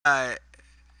Uh,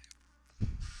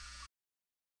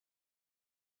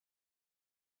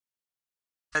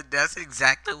 that's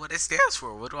exactly what it stands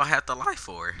for. What do I have to lie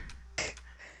for?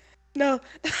 No.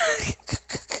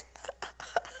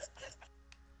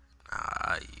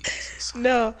 Ah, Jesus.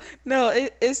 No, no,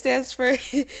 it stands for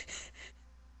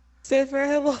stands for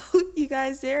hello. You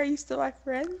guys there? Are you still my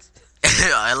friends?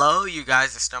 Hello, you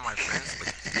guys are still my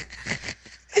friends.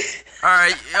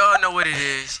 Alright, y'all know what it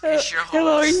is. It's your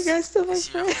Hello, are you host. guys still my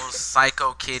It's your friends? host,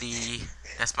 Psycho Kitty.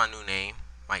 That's my new name.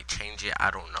 Might change it. I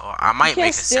don't know. I You might can't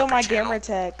make a steal separate my channel. gamer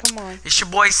tag. Come on. It's your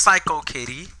boy, Psycho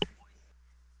Kitty.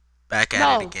 Back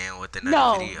at it No, again with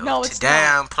another no, video. no, it's Today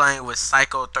not. I'm playing with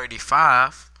Psycho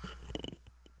 35.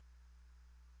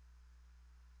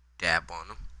 Dab on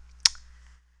him.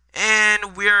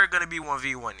 And we're gonna be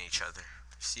 1v1 each other.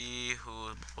 See who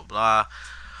blah blah.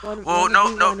 Well, One no,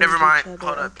 v no, one never is each mind. other.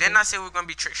 Hold up. Okay. Didn't I say we're gonna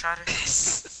be trick shotted?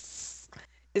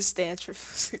 It stands for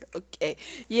okay.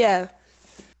 Yeah.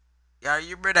 Yeah, you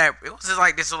remember that? It was just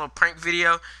like this little prank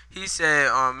video. He said,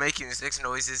 making sex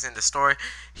noises in the store.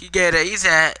 He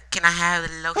said, "Can I have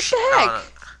the What lotion?" the No, heck?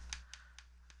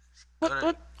 go What to,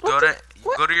 what what go the to,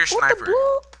 what go to your what the sniper.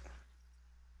 blue?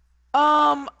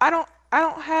 I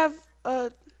don't have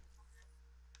a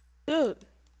dude.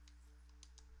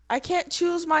 I can't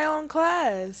choose my own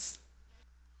class.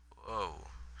 Whoa.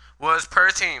 Well, it's per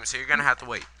team, so you're gonna have to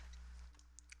wait.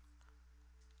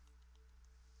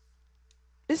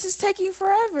 This is taking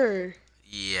forever.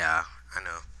 Yeah, I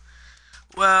know.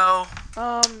 Well,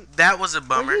 Um, that was a were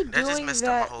bummer. you That just doing messed up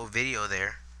my that? whole video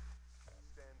there.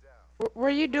 Were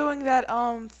you doing that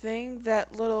thing,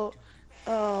 that little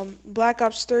Black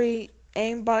Ops 3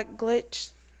 aimbot glitch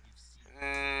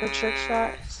for trick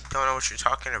shots? Don't know what you're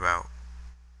talking about.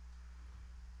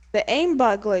 The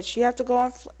aimbot glitch. You have to go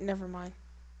on. Never mind.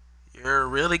 You're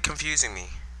really confusing me.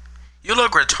 You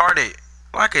look retarded,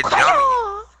 like a dummy.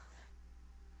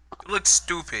 You look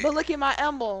stupid. But look at my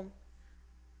emblem.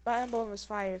 My emblem is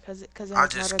fire because it I'm has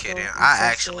just kidding. Naruto and I Sasuke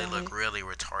actually on look it. really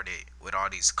retarded with all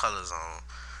these colors on.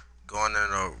 Going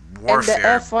into And the warfare.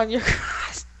 F on your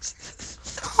cross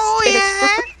Oh stands for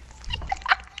yeah.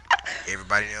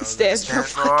 Everybody knows what it stands for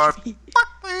stands for. fuck me.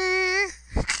 Fuck me.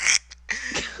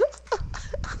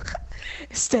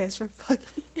 It stands for fuck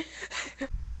me.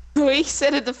 We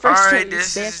said it the first Alright, time. It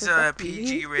this stands is for a fuck me.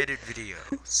 PG rated video,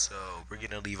 so we're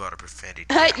gonna leave all the profanity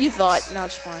You out. thought? No,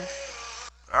 it's fine.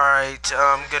 Alright,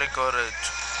 I'm gonna go to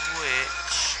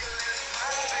Twitch.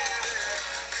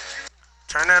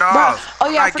 Turn that Bro, off. oh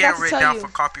I'm yeah, I not forgot getting to written tell down for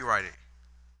you. copyrighted.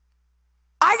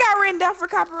 I got written down for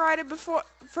copyright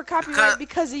Because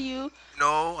because of you.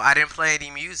 no, I didn't play any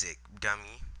music,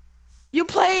 dummy. You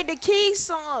played the Key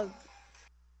song,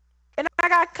 and I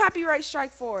got copyright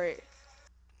strike for it.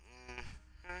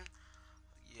 Hmm.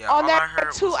 Yeah, On all I that heard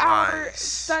was 2 hour lies.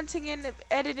 stunting and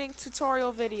editing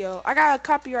tutorial video. I got a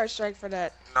copyright strike for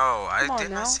that. No, I Come on did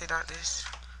not now. say that. This.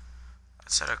 I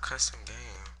said a custom game.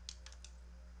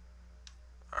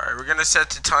 Alright, we're gonna set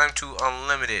the time to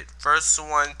unlimited. First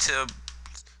one to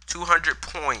 200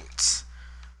 points.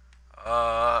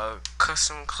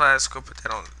 Custom class, go put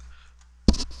that on.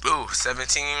 Ooh,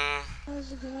 17.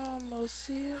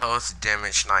 Health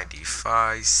damage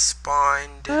 95.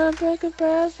 Spawned. I break a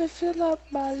breath and fill up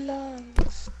my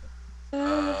lungs.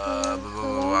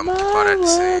 I'm gonna call that the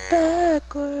same.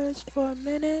 Backwards for a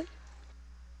minute.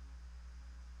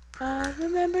 I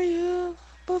remember you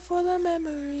before the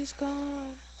memory's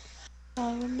gone.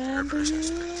 I remember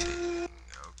you.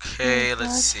 Okay,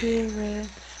 let's see. Spirit,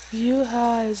 you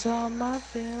highs on my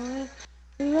feeling.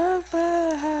 Love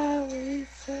but how we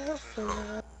felt for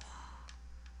love.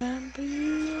 Remember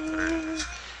you.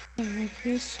 And make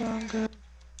me stronger.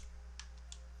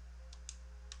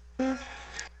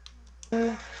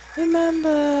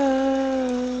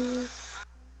 Remember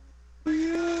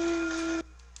you.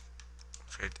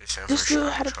 Trade this in This for dude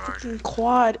shot had a charge. freaking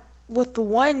quad with the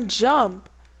one jump.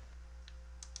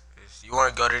 You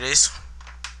wanna go to this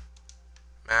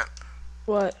map?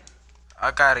 What?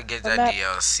 I gotta get that map?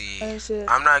 DLC. Let me see it.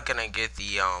 I'm not gonna get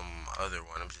the other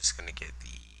one. I'm just gonna get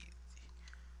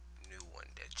the new one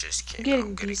that just came out.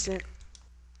 Getting decent.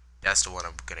 That's the one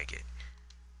I'm gonna get.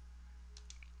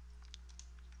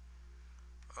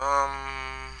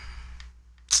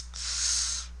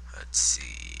 Let's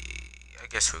see. I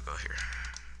guess we'll go here.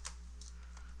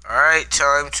 Alright,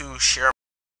 time to share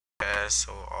my podcast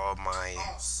so all my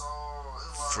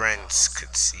friends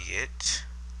could see it.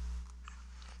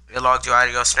 It logged you out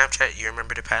of your Snapchat. You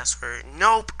remember the password?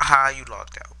 Nope. Ha, you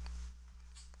logged out.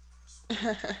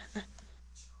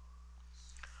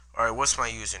 Alright, what's my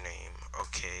username?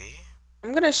 Okay.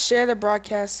 I'm gonna share the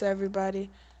broadcast to everybody.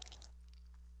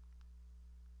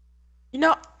 You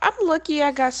know, I'm lucky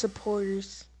I got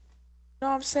supporters. You know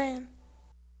what I'm saying?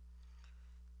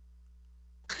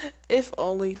 If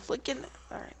only flicking.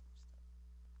 Alright.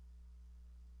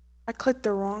 I clicked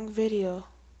the wrong video.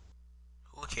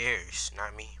 Who cares?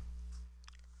 Not me.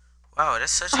 Wow,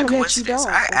 that's such a I bet you coincidence.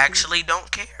 don't. I Flicking. actually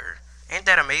don't care. Ain't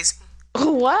that amazing? It's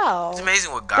Wow.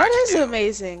 amazing what God That can is do.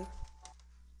 amazing.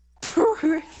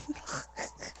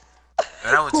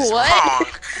 No, that was just What? wrong.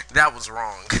 That was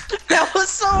wrong. That was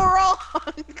so wrong.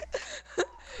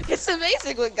 It's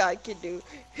amazing what God can do.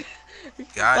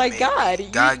 God Like made God, me.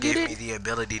 God you gave me didn't. the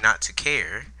ability not to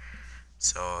care.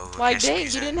 So I Like guess dang,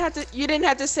 reason you didn't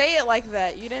have to say it like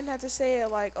that. You didn't have to say it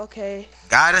like okay.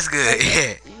 God is good. Like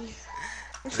Yeah. you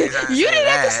They trying to say didn't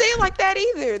have to say that. it like that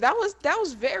either. That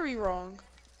was very wrong.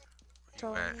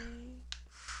 You at? Tony.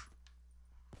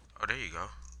 Oh, there you go.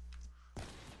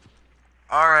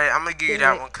 All right, I'm gonna give you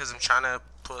that Wait. one because I'm trying to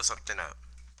pull something up.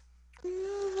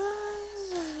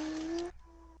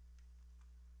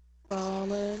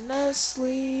 Falling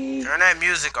asleep. Turn that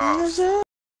music off.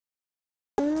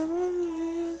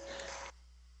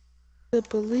 To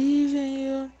believe in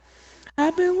you.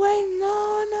 I've been waiting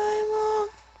all night long.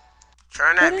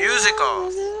 Turn that Putting music all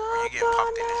off. Or you getting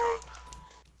popped in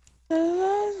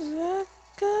the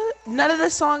trunk. None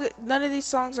of these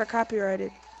songs are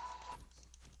copyrighted.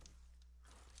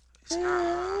 It's not,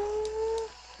 huh?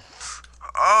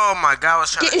 Oh my God, I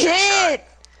was trying Get to trick shot. hit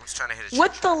I was trying to hit a trick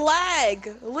with the shot.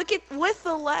 lag. Look at with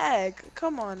the lag.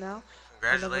 Come on now. Oh,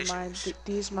 never mind. Congratulations.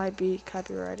 These might be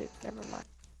copyrighted. Never mind.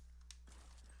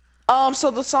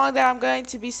 So the song that I'm going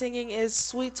to be singing is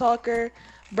 "Sweet Talker,"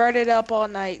 "Burn It Up All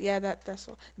Night." Yeah, that's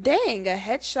all. Dang, a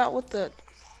headshot with the.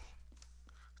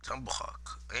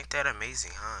 Tumblehook. Ain't that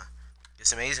amazing, huh?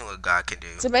 It's amazing what God can do.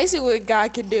 It's amazing what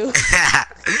God can do.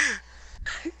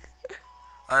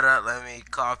 Hold up, let me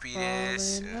copy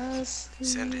this and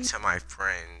send it to my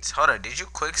friends. Hold up, did you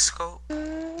quick scope?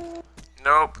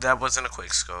 Nope, that wasn't a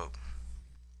quick scope.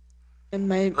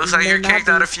 Looks like you're kicked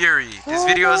out of Fury. This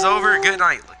video is over. Good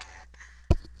night.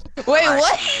 Look, Wait, I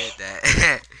what? actually did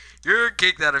that. You're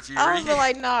kicked out of Fury. I was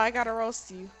like, nah, I gotta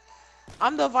roast you.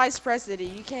 I'm the vice president.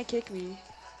 You can't kick me.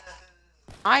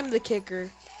 I'm the kicker.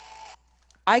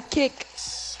 I kick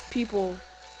people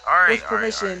with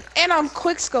permission, and I'm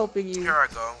quick scoping you. Here I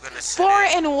go. I'm gonna send 4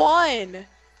 it. and 1.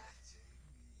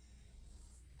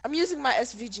 I'm using my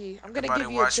SVG. I'm gonna Everybody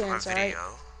give you a watch chance, my alright?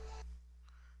 video.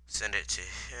 Send it to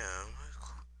him.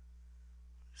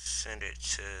 Send it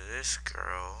to this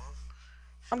girl.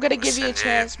 I'm gonna give you a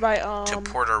chance by to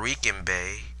Puerto Rican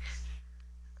Bay.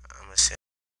 I'm gonna send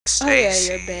Oh yeah,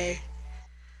 Stacy. your bae.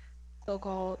 So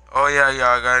called. Oh yeah,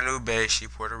 I got a new bae. She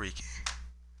Puerto Rican.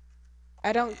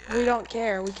 I don't. Yeah. We don't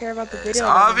care. We care about the video.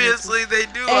 Obviously they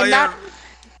do. And not.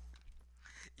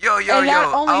 Yo. only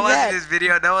I watched that, this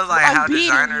video. That was like I'm how beating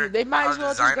designer. you. They might how as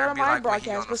well just go designer to be my like when he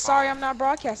on broadcast. the But sorry, phone. I'm not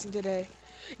broadcasting today.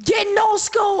 Get no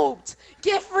scoped.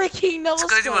 Get freaking no It's scoped.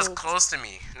 because he was close to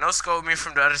me. No scope me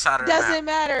from the other side of the Doesn't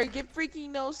map. matter. Get freaking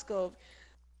no scoped.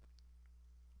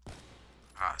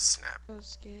 Ah, snap.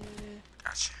 Okay.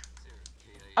 Gotcha.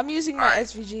 I'm using my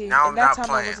SVG. Now I'm and that not time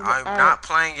playing. I I'm not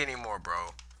playing anymore,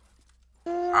 bro.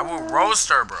 I will roast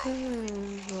her, bro.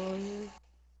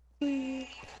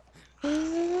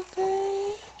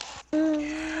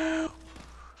 Yeah.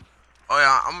 Oh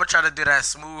yeah, I'm gonna try to do that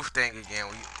smooth thing again.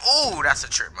 Oh, that's a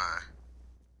trip, mine.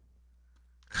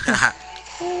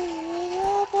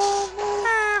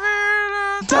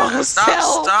 Don't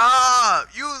Stop!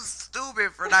 You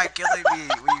stupid for not killing me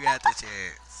when you had the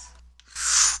chance.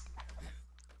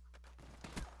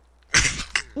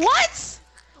 What?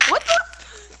 What the?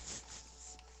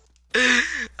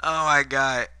 Oh my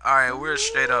God. Alright, we're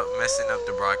straight up messing up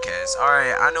the broadcast.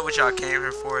 Alright, I know what y'all came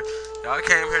here for. Y'all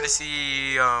came here to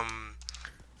see,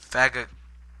 Faggot.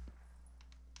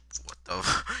 What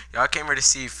the? Y'all came here to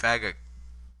see Faggot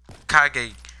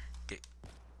Kage get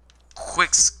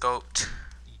quick scoped.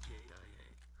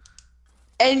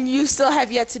 And you still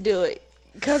have yet to do it.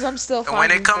 Because I'm still And when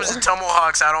it finding comes to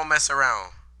Tomahawks, I don't mess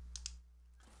around.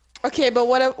 Okay, but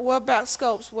what about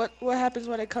scopes? What happens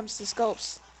when it comes to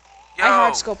scopes? Yo, I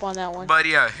hard scope on that one. But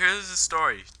yeah, here's the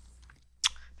story.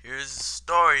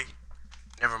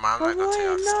 Never mind, I'm not gonna tell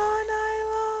y'all the story.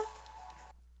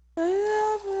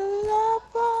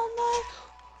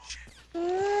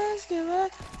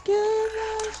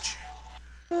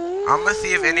 I'm gonna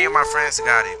see if any of my friends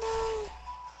got it.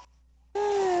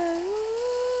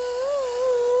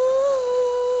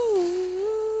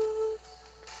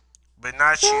 But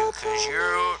not you, because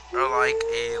you're like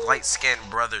a light-skinned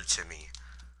brother to me.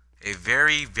 A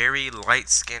very, very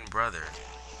light-skinned brother.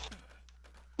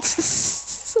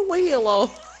 It's a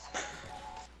Willow.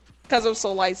 Cause I'm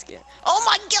so light skinned. Oh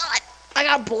my god! I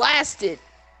got blasted.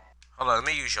 Hold on, let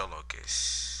me use your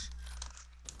locust.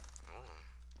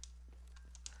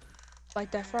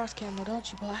 Like that frost camera,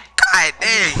 don't you, boy? God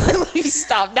dang! Let me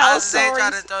stop. That I was was so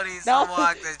trying to racist. throw these No.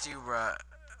 walks at you, bro.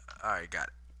 Alright, got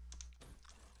it.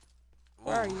 Ooh.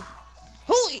 Where are you?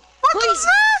 Holy! What Please! was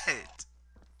that?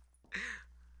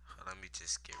 Let me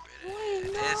just get rid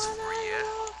of this for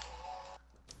you.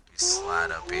 You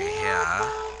slide up in here.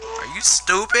 Are you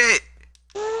stupid?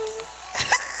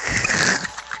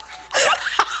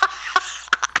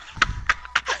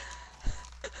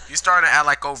 You starting to act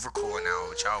like Overcool now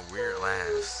with y'all weird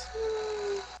laughs.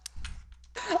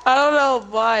 I don't know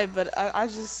why, but I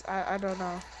don't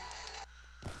know.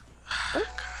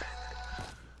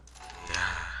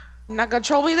 Yeah. You're not gonna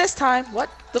troll me this time. What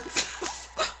the?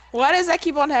 Why does that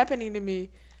keep on happening to me?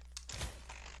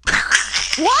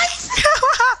 What?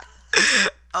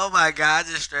 Oh my god, I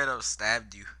just straight up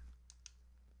stabbed you.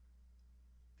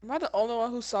 Am I the only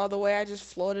one who saw the way I just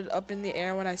floated up in the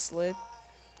air when I slid?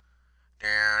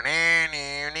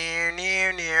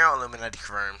 Illuminati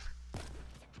confirmed.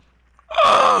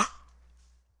 Hold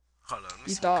on, let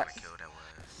me see what kind of kill that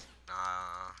was. Nah,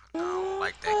 I don't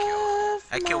like that kill.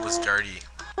 That kill was dirty.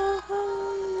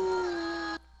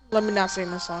 Let me not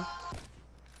sing this song.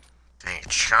 Dang,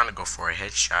 trying to go for a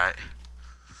headshot.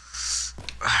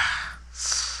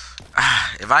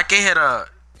 If I can hit a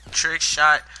trick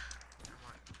shot.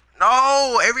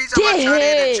 No, every time I try to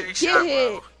hit a trick shot,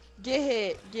 bro. Get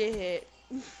hit. Get hit.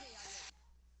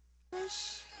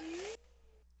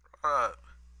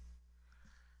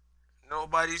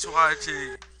 Nobody's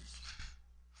watching.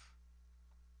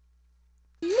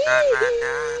 Na na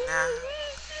na na.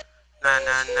 Na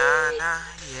na na na,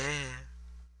 yeah.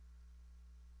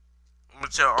 I'm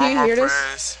gonna tell all my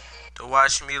friends to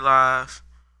watch me live.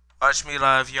 Watch me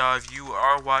live, y'all. If you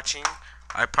are watching,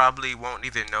 I probably won't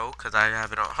even know because I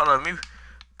have it on. Hold on, let me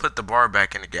put the bar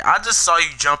back in again. I just saw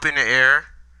you jump in the air.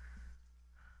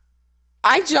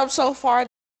 I jumped so far.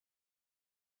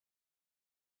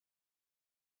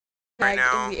 Right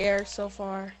now. In the air so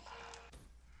far.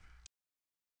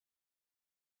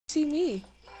 See me.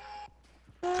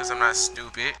 Because I'm not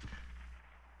stupid.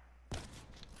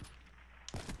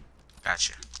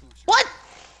 Gotcha. What?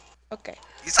 Okay.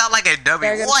 You sound like a dummy.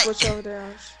 Yeah, what? Switch over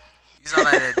there. You sound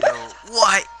like that dude.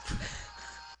 What?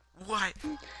 What?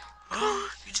 Oh,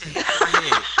 you just hit my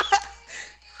head.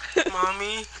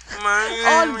 Mommy,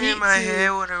 mommy, hit my head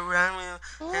with a rubber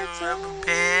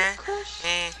band.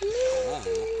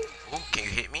 Ooh, can you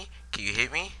hit me? Can you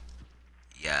hit me?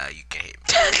 Yeah, you can hit me.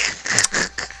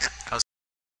 I was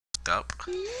up.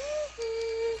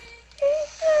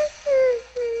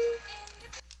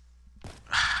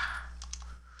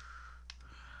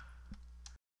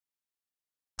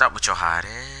 Stop with your hiding.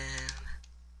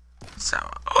 So,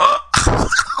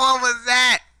 what was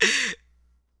that?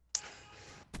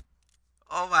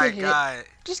 Oh my god.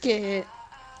 Just get hit.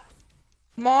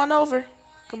 Come on over.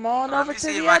 Come on over to the other side. Let me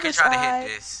see if I can try to hit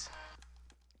this.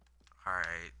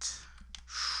 Alright.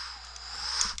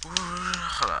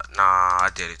 Hold on. Nah, I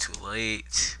did it too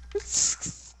late.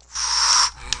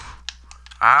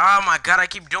 Oh my god, I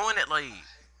keep doing it late.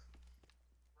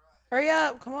 Hurry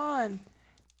up, come on.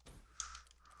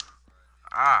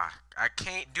 I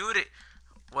can't do it.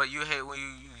 What you hate when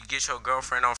you get your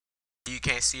girlfriend on, you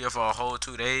can't see her for a whole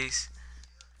 2 days?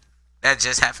 That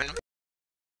just happened to me.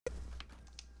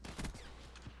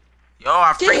 Yo,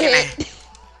 I freaking it.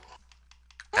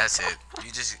 That's it.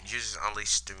 You just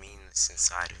unleashed the meanness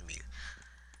inside of me.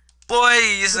 Boy,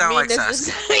 you sound like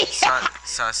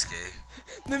Sasuke.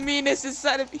 The meanness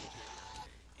inside of me.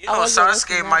 You know,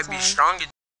 Sasuke might be stronger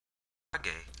than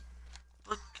Sasuke.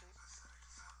 Look.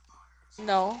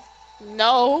 No,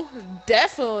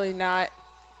 definitely not.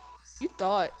 You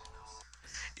thought.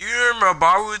 You remember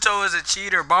Baruto was a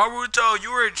cheater. Baruto,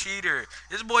 you were a cheater.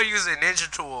 This boy used a ninja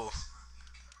tool.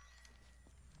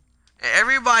 And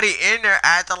everybody in there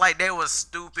acted like they was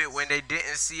stupid when they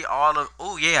didn't see all of...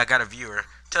 Oh, yeah, I got a viewer.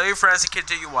 Tell your friends to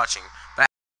continue watching.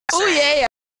 Oh, yeah.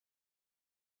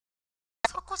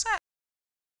 Fuck, what's that?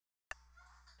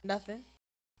 Nothing.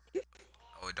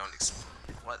 Oh, it don't explode.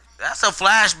 What? That's a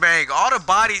flashbang. All the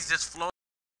bodies just float.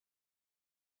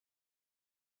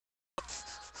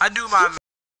 I do my...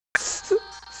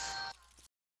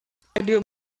 I do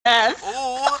math.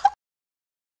 Ooh.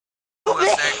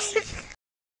 Oh, sexy.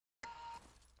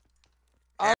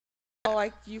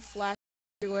 Like you flash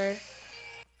everywhere.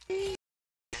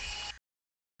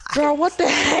 Girl, what the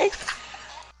heck?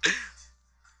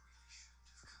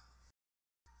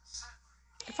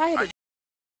 If I had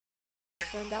a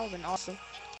friend, that would have been awesome.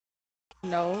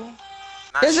 No.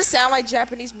 Not Does it shit. sound like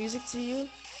Japanese music to you?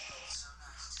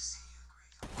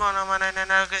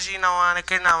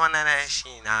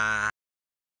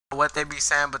 What they be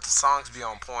saying, but the songs be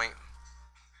on point.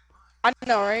 I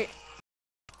know, right?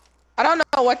 I don't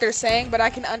know what they're saying, but I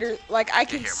can I Get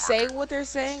can here, say marker. what they're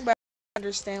saying, but I don't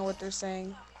understand what they're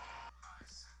saying.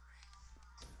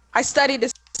 I studied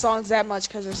the songs that much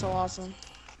because they're so awesome.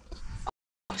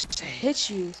 Oh, shit, hit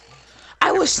you. I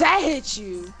There we wish go. that hit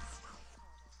you.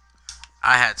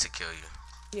 I had to kill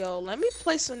you. Yo, let me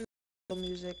play some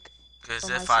music Cause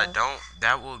for if I myself. don't,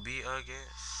 that will be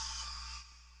against.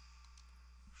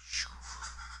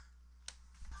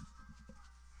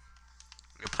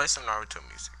 You play some Naruto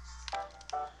music.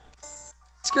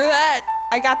 Screw that.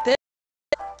 I got this.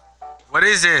 What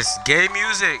is this? Gay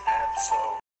music.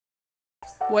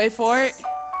 Wait for it.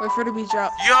 Wait for the beat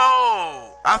drop. Yo,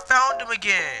 I found him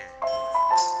again.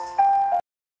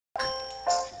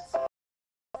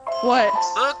 What?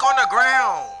 Look on the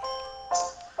ground.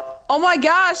 Oh my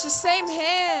gosh, the same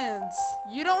hands.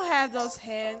 You don't have those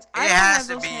hands. I It don't has have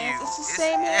to those be hands. you. It's the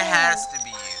same It hands. has to be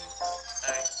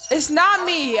you. It's not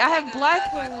me. I have black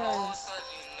hands.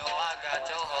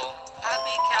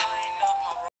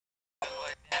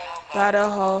 Gotta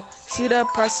hold. See the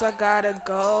press, I gotta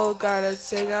go. Gotta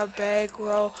take a back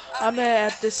roll. I'm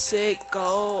at the sick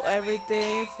goal.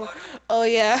 Everything for. Oh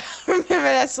yeah. Remember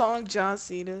that song, John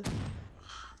Cena?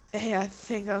 Hey, I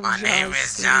think I'm My name John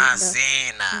is John Cena.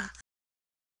 Cena.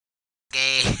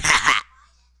 Gay.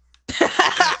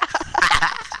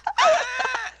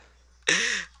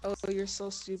 Oh, you're so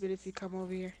stupid if you come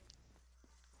over here.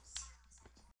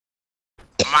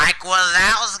 Mike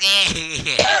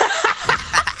Wazowski.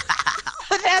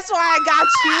 That's why I got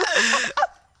you.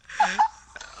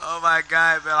 Oh my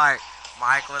god, but like,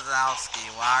 Mike Wazowski,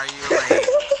 why are you late?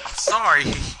 I'm sorry.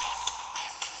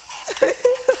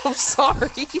 I'm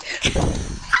sorry.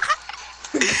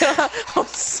 I'm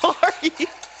sorry.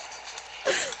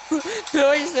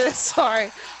 No, he said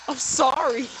sorry. I'm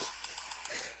sorry.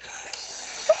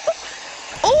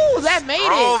 Oh, that made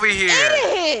Throw it. over here.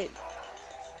 It.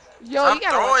 Yo, I'm you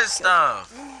gotta throwing watch. stuff.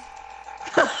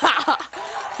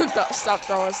 Stop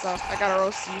throwing stuff. I gotta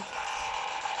roast you.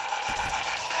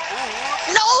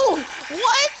 Ooh, No!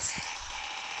 What?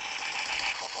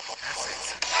 that's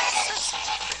sexy. Sexy.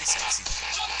 Very sexy.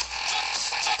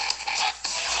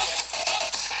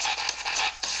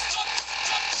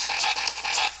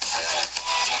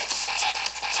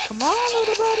 Come on,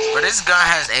 little buddy. But this gun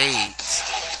has AIDS.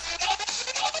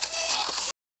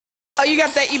 Oh, you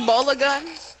got that Ebola gun?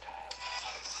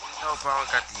 No, bro, I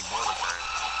don't got the Ebola gun.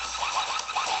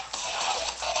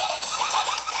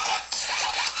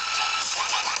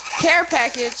 Care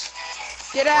package.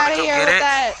 Get Wanna out of come here get with it?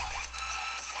 that.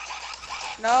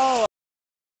 No.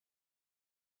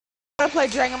 I'm gonna play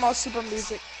Dragon Ball Super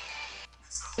music.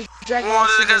 Dragon Ball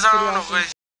Super Because I pretty don't know awesome.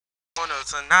 what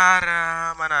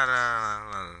Sonara,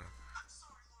 manara.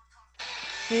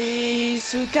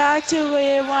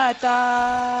 Mizukatue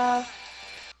wata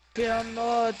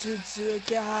Pyono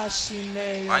Tsuzuki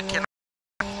Hashine. Why can't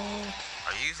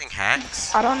Are you using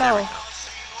hacks? I don't There we know. go.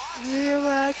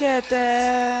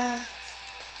 Ziwakete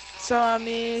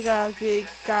Somi ga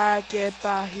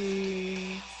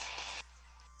Kikaketahi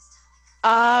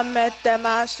Amete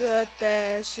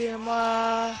Masute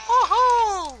Shima.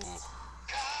 Woohoo!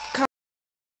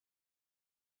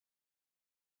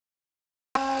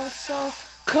 So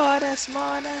Kodes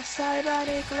Mona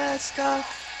Cybernic, let's go.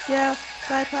 Yeah,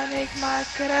 Cybernic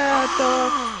Makarato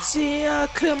Shia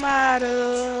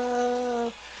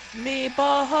Kumaru Mi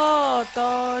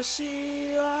Bohoto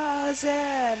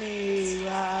Shiwaze ni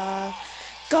wa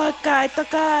Kokai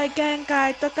Tokai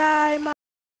Genkai Tokai Ma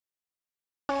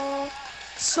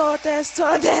So des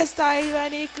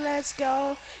Cybernic, let's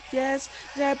go. Yes,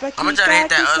 I'm gonna try to hit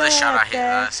that other shot I hit Repakisate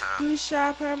last time.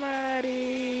 Kusha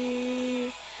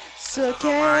Primary Boy,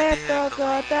 Suketo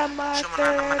Gotamate.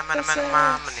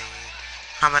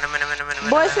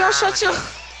 Boy, if you don't shut your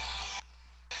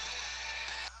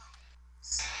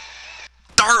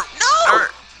Dirt, No!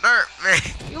 man.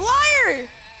 You liar!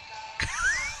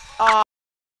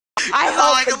 I You sound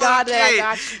hope like to a God little that I kid.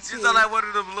 got You you sound too. like one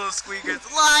of them little squeakers.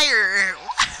 Liar!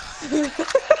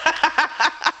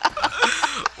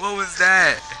 What was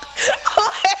that?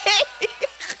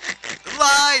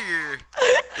 Liar!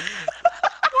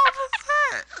 What was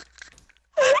that?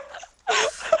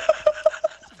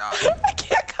 Stop. I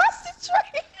can't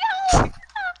concentrate. No.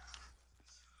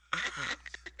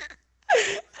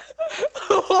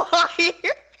 Liar.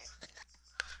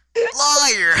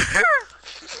 Liar!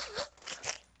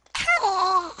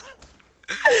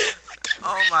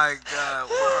 Oh my god,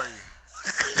 where are you?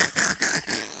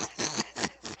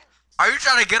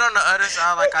 get on the other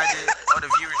side like I did on the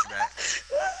viewers back.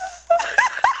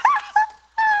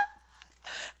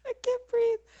 I can't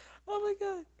breathe. Oh my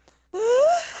god.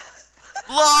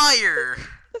 Liar!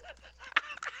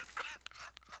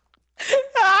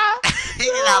 He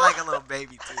get out like a little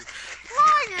baby too.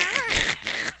 Liar!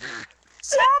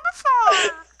 Zombie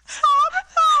fire! Zombie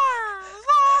fire!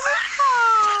 Zombie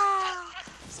fire!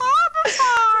 Zombie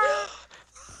fire!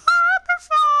 Zombie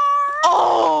fire!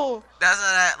 Oh! That's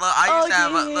what I look. I used to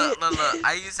have yeah. look.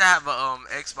 I used to have a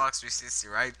Xbox 360,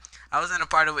 right? I was in a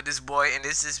party with this boy, and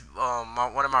this is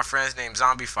one of my friends named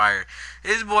Zombie Fire.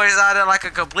 This boy's out there like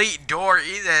a complete dork.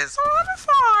 He says Zombie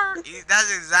Fire.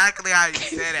 That's exactly how he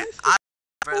said it.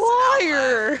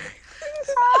 Liar!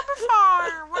 Zombie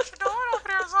Fire. What you doing over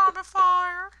there, Zombie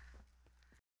Fire?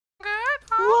 Good.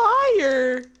 Huh?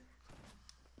 Liar!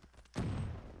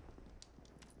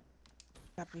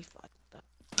 Got me fucked up.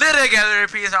 Live together in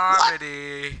peace and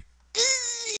harmony.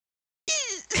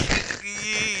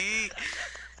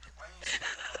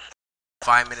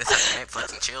 5 minutes of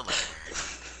Netflix and chill later.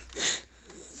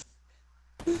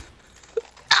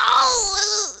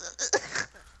 Ow!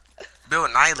 Bill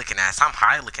Nye looking ass. I'm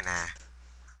high looking ass.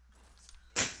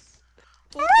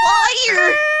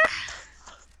 Liar!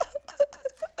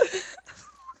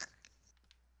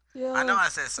 Yo, I know I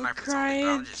said sniper something,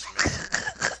 but I'm just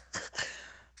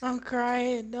I'm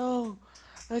crying. No.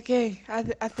 Okay, I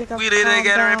think I'm. We live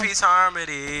together in down. peace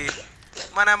harmony.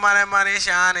 Money, money, money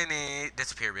shining it.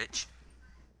 Disappear, bitch.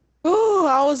 Ooh,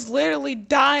 I was literally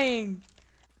dying.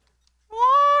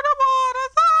 What about a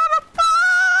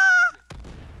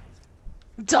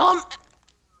Dumb.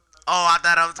 Oh, I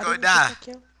thought I was going to die.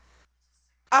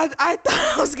 I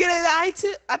thought I was gonna die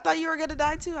too. I thought you were gonna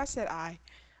die too. I said I'm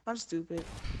stupid.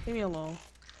 Leave me alone.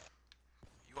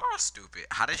 You are stupid.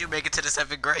 How did you make it to the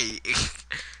 7th grade?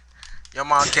 Your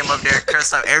mom came up there and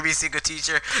cursed out every single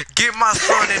teacher. Get my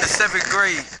son in the 7th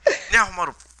grade. Now,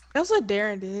 motherfucker. That's what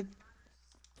Darren did.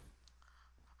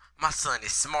 My son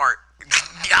is smart. I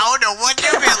don't know what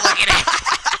you've been looking at.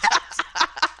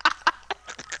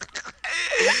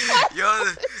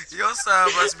 Your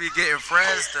son must be getting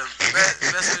friends to mess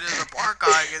with his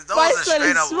apartheid, because those are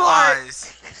straight up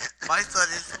lies. My son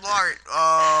is smart.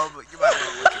 You might want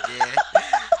to look again.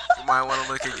 You might want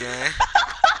to look again.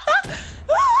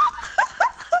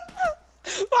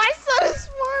 My son is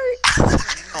smart.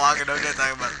 Oh, I can know that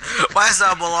talking about. My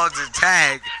son belongs in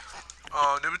tag.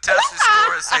 Them testing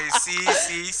scores say C,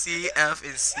 C, C, F,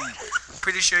 and C.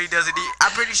 Pretty sure he doesn't need.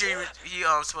 I'm pretty sure he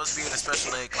supposed to be in a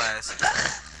special ed class.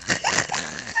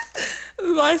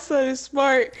 My son is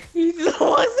smart. He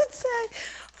wasn't tag.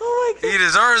 Oh my god. He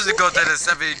deserves to go to the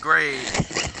 7th grade.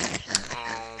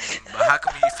 But how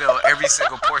come he failed every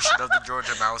single portion of the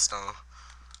Georgia milestone?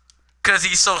 Cause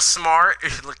he's so smart.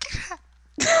 Look,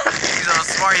 he's so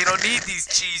smart. He don't need these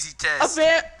cheesy tests.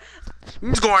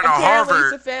 He's going to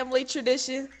Harvard. It's a family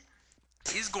tradition.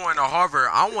 He's going to Harvard.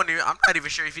 I'm not even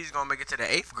sure if he's gonna make it to the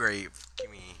 8th grade. Give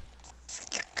me.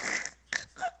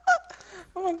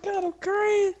 Oh my god, I'm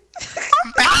crying.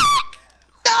 I'm back.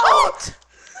 No!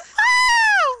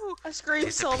 Woo! I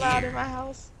screamed so loud in my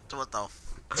house. What the?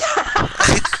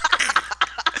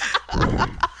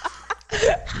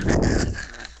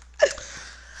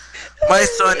 My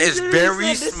son is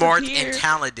very smart and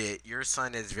talented. Your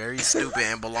son is very stupid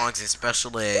and belongs in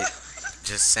special ed.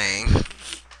 Just saying.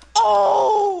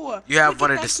 Oh! You have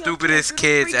one of the stupidest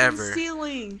kids ever.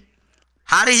 Ceiling.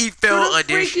 How did he fail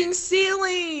addition? Freaking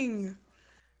ceiling.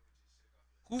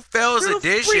 Who fails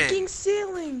addition? Freaking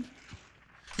ceiling.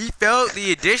 He failed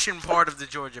the addition part of the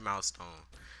Georgia milestone.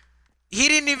 He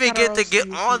didn't even get to get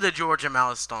on the Georgia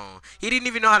milestone. He didn't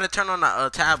even know how to turn on a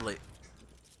tablet.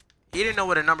 He didn't know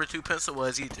what a number 2 pencil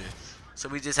was either. So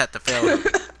we just had to fail him.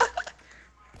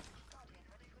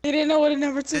 He didn't know what a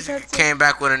number 2 pencil was. Came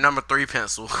back with a number 3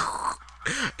 pencil.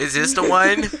 Is this the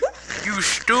one? You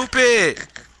stupid!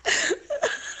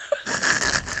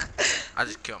 I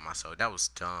just killed myself. That was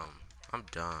dumb. I'm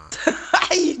dumb.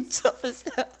 You dumb as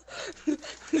hell.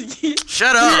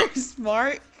 Shut up! You're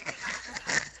smart.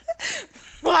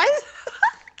 Why?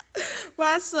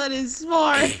 My son is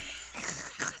smart.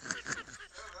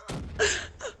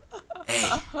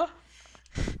 Hey,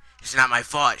 it's not my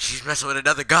fault. She's messing with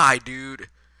another guy, dude.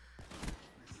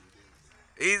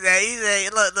 He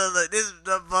said, look, this is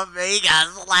the buffet. He got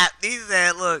slapped. He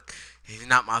said, look, it's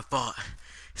not my fault.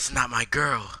 It's not my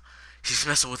girl. She's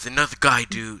messing with another guy,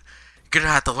 dude. You're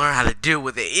gonna have to learn how to deal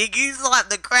with it. He slapped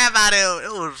the crap out of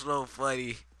him. It was so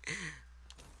funny.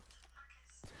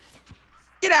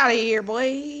 Get out of here, boy.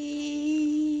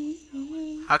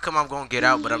 How come I'm gonna get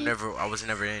out, but I was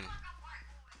never in?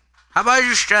 How about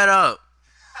you shut up?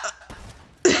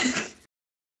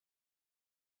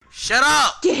 Shut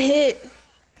up! Get hit.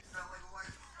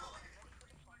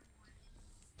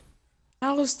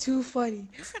 That was too funny.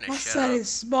 You finna My shut son up. is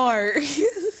smart.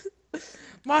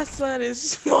 My son is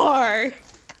smart.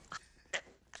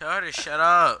 Tell her to shut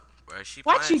up, bro. She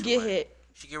Watch playing you too get much. hit.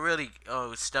 She can really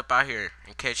step out here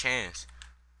and catch hands.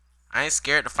 I ain't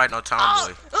scared to fight no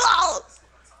tomboy. Oh.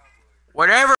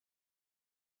 Whatever.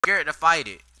 Scared to fight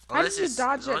it. How did you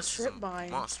dodge that Unless it's trip some mine?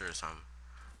 monster or something.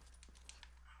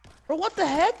 Bro, what the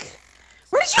heck?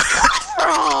 Where did you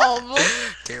come from?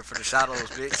 Care for the shadows,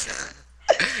 bitch.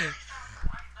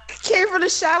 Came from the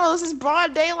shadows. It's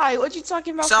broad daylight. What you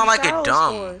talking about? Sound like a shadows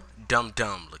for? dumb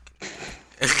looking.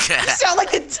 You sound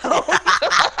like a dumb.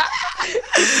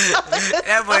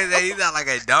 That boy said he sound like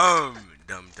a dumb.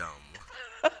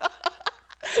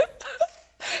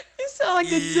 You sound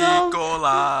like a dumb.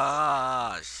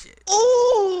 Cola. Shit.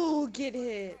 Ooh, get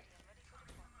hit.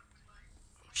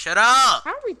 Shut up.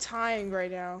 I'm retiring right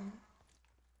now.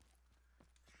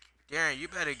 Darren, you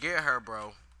better get her,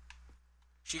 bro.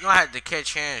 She gonna have to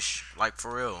catch hands, like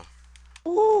for real.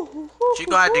 She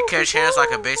gonna have to catch hands like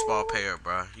a baseball player,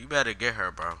 bro. You better get her,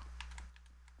 bro.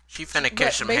 She finna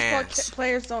catch some hands. Baseball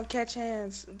players don't catch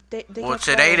hands. They Well, catch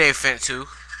today balls. they finna to.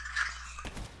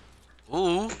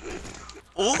 Ooh.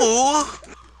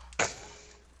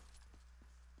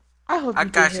 I hope I you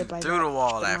get got you hit by through that. the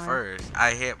wall at Come on. first.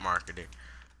 I hit marketed it.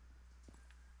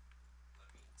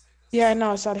 Yeah, I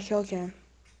know. I saw the kill cam.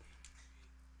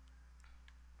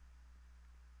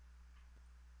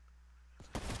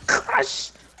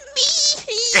 Crush me.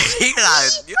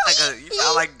 You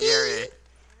sound like Gary.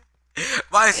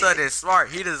 My son is smart.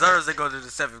 He deserves to go to the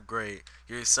 7th grade.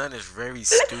 Your son is very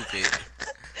stupid.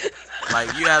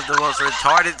 Like, you have the most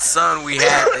retarded son we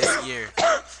had this year.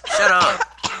 Shut up.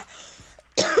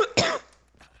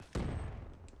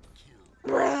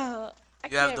 Bruh,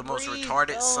 You have the most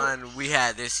retarded son we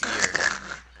had this year.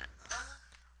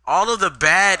 All of the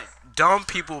bad, dumb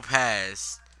people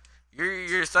passed.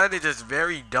 Your son is just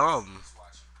very dumb.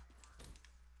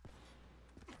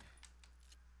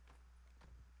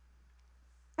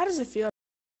 How does it feel?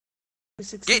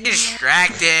 Get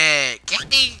distracted.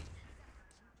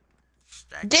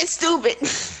 Get stupid. My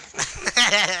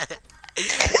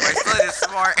son is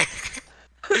smart.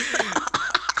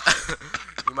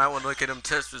 You might want to look at them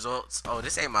test results. Oh,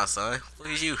 this ain't my son. Who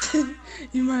is you?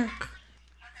 You might.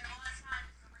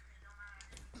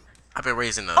 I've been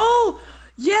raising them. Oh,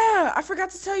 yeah. I forgot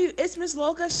to tell you. It's Miss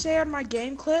Loca shared my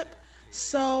game clip.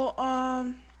 So,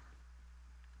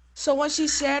 so when she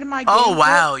shared my game Oh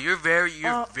wow, clip, you're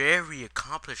very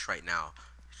accomplished right now.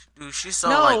 Dude, she's so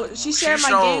no, like she shared my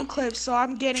game clip, so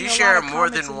I'm getting she a lot shared of more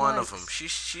comments than and one of likes. them. She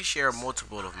shared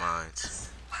multiple of mine.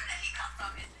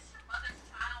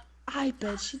 I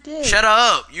bet she did. Shut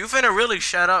up. You finna really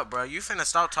shut up, bro. You finna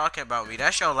stop talking about me.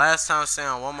 That's your last time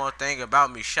saying one more thing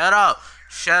about me. Shut up.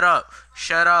 Shut up.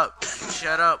 Shut up.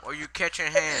 Shut up. Or you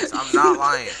catching hands. I'm not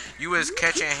lying. You is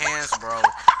catching hands, bro.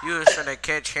 You is finna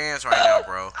catch hands right now,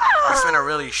 bro. You finna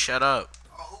really shut up.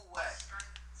 Oh, who whack?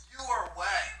 You are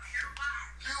whack.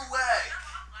 You whack.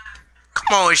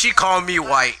 Come on, she called me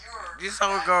white. This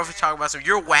other girl for talking about some.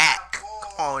 You're whack.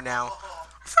 Come on now.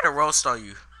 I'm finna roast on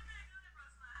you.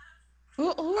 Who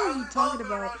are you talking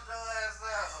about?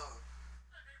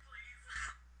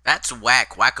 That's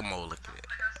whack. Whack-a-mole. Look at it.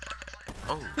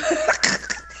 Oh.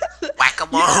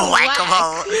 Whack-a-mole.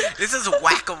 Whack-a-mole. This is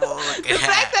whack-a-mole. The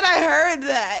fact that I heard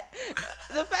that.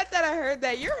 The fact that I heard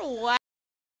that. You're whack.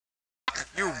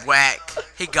 You're whack.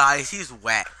 Hey guys, he's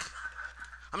whack.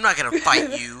 I'm not gonna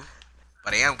fight you,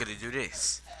 but I am gonna do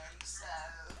this.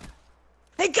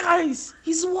 Hey guys,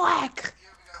 he's whack.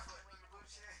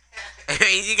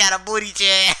 He got a booty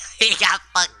chair. He got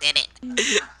fucked in it.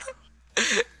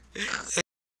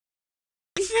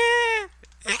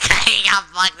 He got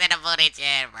fucked in a booty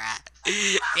chair, bro.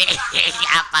 He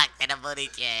got fucked in a booty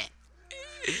chair.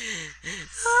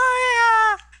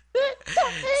 Oh yeah.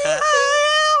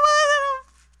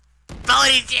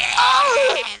 Booty chair.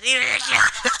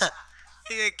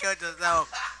 You gonna kill yourself.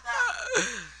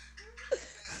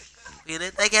 We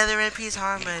live together in peace,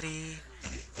 harmony.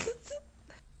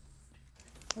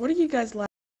 What are you guys laughing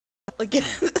at?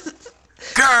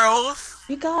 Girls.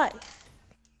 You got.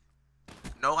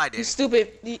 No, I You didn't.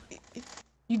 stupid.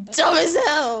 You dumb as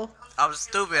hell. I'm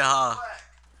stupid, huh?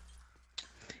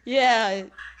 Yeah,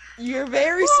 you're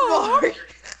very smart.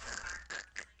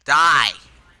 Die.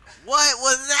 What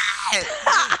was that?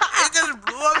 It just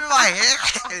blew up in my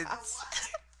hands.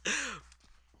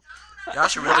 Y'all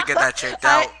should really get that checked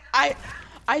out.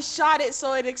 I shot it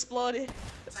so it exploded.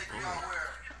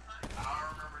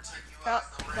 That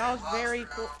was very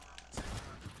cool.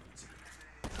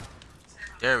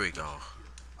 There we go.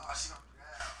 Oh, she don't do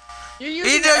that. You're He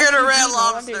using took her to STD, Red no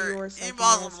wonder Lobster. you were He sucking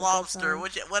bought ass some at that lobster. time.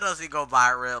 What else he gonna buy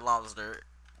at Red Lobster?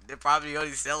 They probably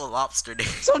only sell a lobster there.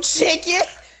 Some chicken.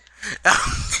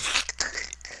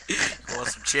 Want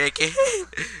some chicken?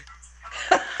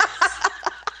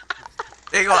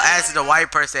 They gonna ask the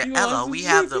white person, You want Ella, some we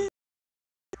have the. chicken?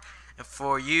 And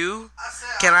for you, I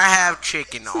said, can I have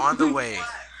chicken on the way?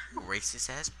 You racist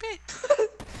ass bitch.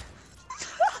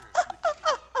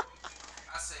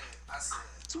 I said.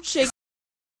 Some chicken.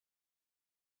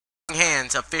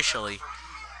 Hands officially.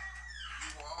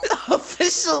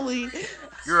 Officially.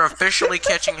 You're officially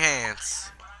catching hands.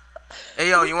 Hey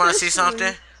yo, you wanna see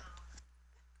something?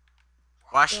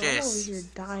 Watch Yo, I'm over this. here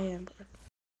dying.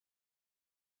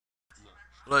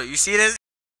 Look, you see this?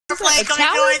 Airplane Airplane coming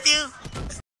towards you.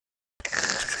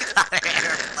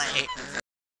 Airplane.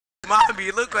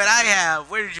 Mommy, look what I have.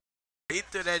 Where did you? He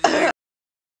threw that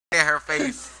in her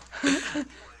face.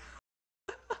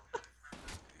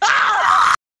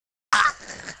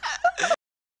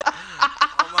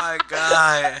 Oh my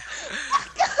god.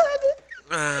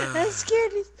 That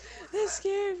scared me. That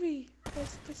scared me. That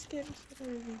scared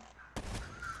me.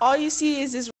 All you see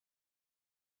is this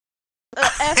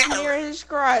F near his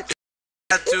crotch.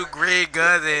 Got 2 green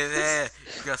guns in his head.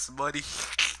 You got some money.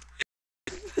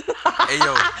 Hey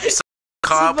yo, you saw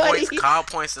card Somebody. points. Card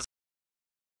points is.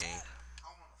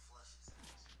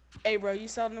 Hey bro, you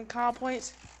selling them call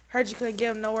points? Heard you couldn't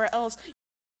get them nowhere else.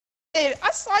 Hey, I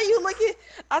saw you looking.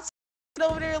 I saw you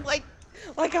over there like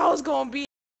I was gonna be.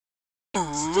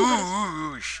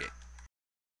 Ooh, shit.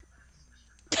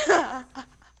 That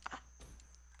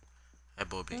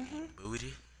boy big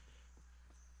booty.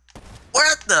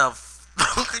 What the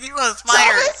fuck? You a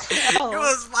spider. You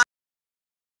a spider.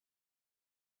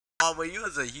 Oh, but you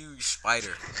was a huge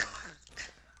spider.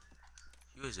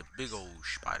 You was a big old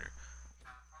spider.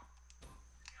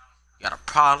 You got a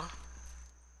problem?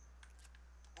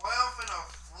 Boy, I'm finna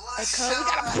flush Cause we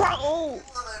got a problem. Look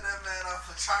at that man off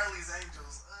of Charlie's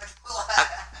Angels.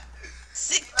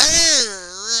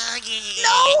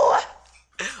 No.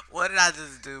 What did I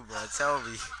just do, bro? Tell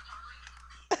me.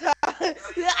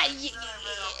 Charlie's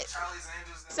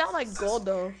Angels. Sound like gold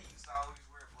though. Used to always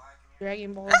wear black and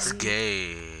Dragon Ball That's Z.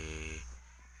 gay.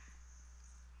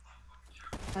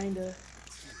 Kinda.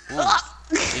 Ooh,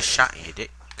 he shot in your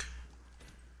dick.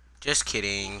 Just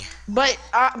kidding. But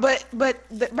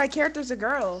my character's a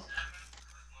girl.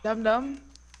 Dum dum.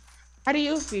 How do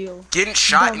you feel? Getting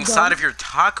shot Dum inside dum. of your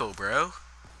taco, bro. What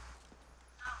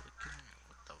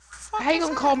the fuck? How you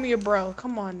gonna call me a bro?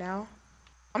 Come on now.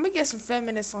 I'm gonna get some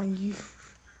feminists on you.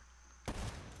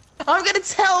 I'm gonna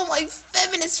tell my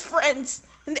feminist friends,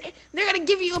 and they're gonna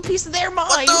give you a piece of their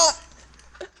mind.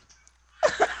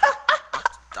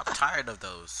 I'm tired of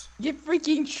those. Get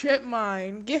freaking trip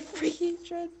mine. Get freaking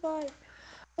trip mine.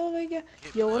 Oh my god.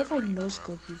 Get Yo, what butt if I raped, no bro.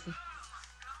 scope people?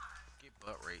 Get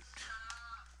butt raped.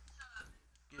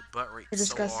 Get butt raped You're so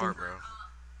disgusting. hard, bro.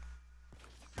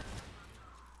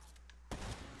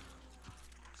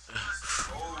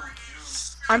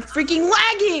 I'm freaking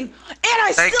lagging, and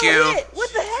I Thank still you. hit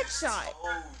with the headshot.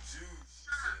 oh, juice.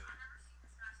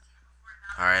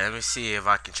 Alright, let me see if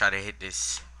I can try to hit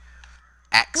this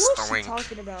axe Who is she throwing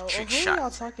talking about? Or trick who are y'all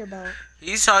shot. talking about?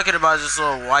 He's talking about this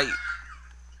little white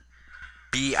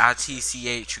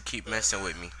bitch who keep messing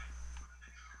with me.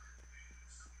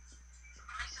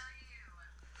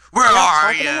 Where Y'all are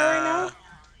talking to her right now? ya?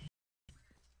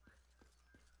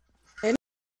 And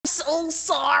I'm so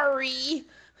sorry.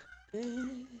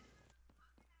 And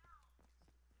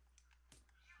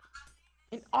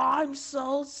I'm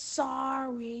so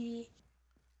sorry.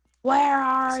 Where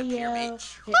are Disappear, you?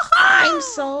 bitch. And I'm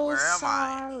so Where am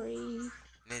I? sorry.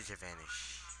 Ninja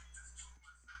vanish.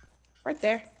 Right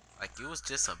there. Like it was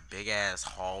just a big ass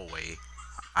hallway.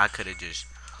 I could have just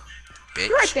bitch.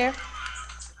 You're right there.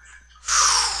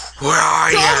 Where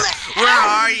are ya? Don't Where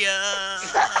are ya?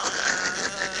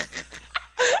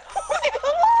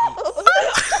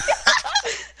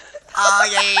 Oh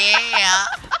yeah.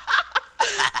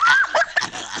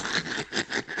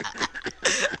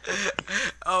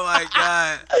 Oh my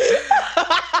god.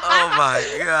 Oh my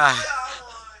god.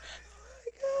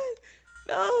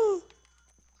 No.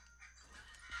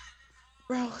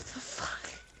 Bro, what the fuck?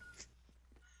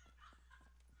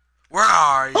 Where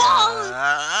are ya?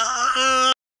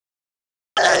 Oh!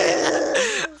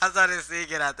 I started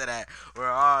singing after that. Where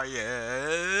are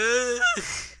ya?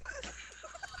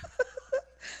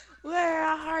 Where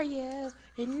are you?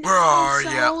 And Where I'm are so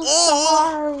ya? Oh!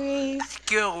 sorry.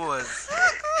 Skill was.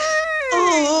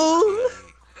 Ooh.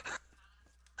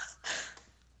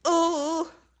 Ooh.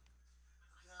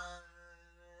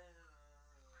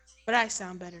 But I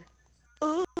sound better.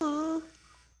 Ooh. Ooh.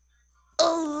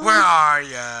 Where are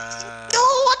ya? No,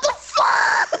 what the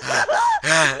fuck? No,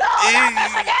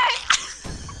 not forget.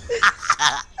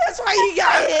 That's why you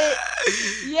got hit.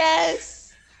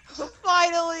 Yes.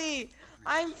 Finally.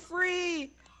 I'm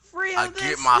free. Free I of get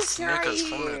this my sticker right Snickers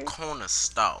from the here. corner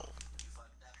store.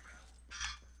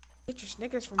 Get your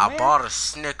Snickers from I where? bought a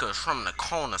Snickers from the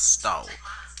corner store.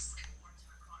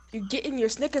 You getting your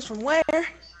Snickers from where?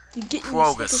 You getting your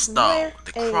Kroger Snickers from store. where?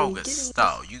 The Hey, Kroger getting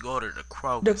store. You go to the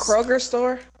Kroger the store. Kroger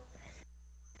store?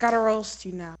 Gotta roast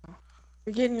you now.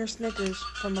 You're getting your Snickers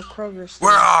from a Kroger store.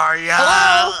 Where are ya?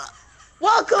 Hello?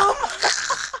 Welcome!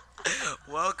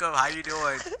 Welcome. How you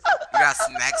doing? You got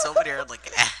snacks over there? Look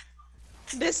at that.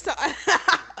 This time,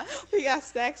 we got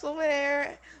snacks over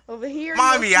there. Over here.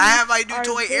 Mommy, I have my new our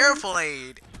toy thing.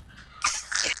 airplane.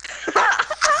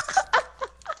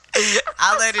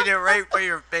 I landed it right for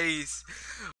your face.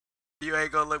 You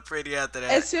ain't gonna look pretty after that.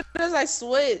 As soon as I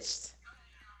switched.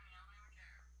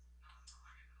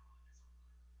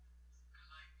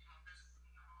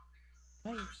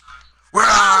 Where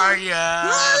are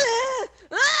ya?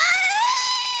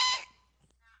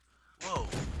 Whoa.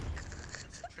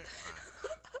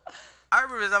 I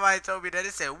remember somebody told me that.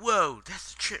 It said, whoa,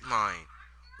 that's a trip mine.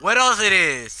 What else it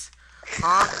is?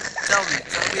 Huh? Tell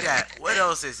me that. What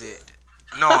else is it?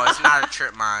 No, it's not a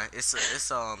trip mine. It's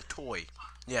a toy.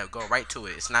 Yeah, go right to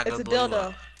it. It's not It's gonna a blow you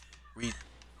dildo. up.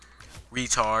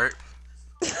 Retard.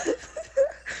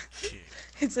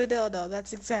 It's a dildo.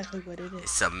 That's exactly what it is.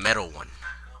 It's a metal one.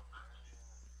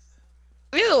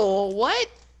 Ew, what?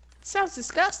 Sounds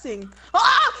disgusting.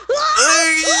 Ah!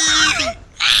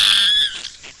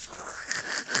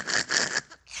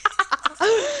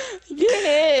 Get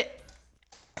it.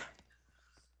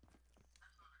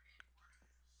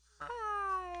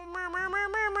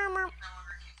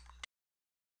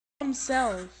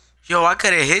 Himself. Yo, I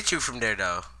could have hit you from there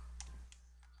though.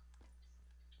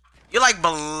 You're like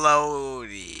below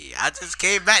me. I just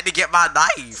came back to get my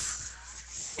knife.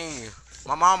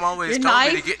 My mom always Your told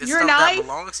knife? me to get the Your stuff knife? that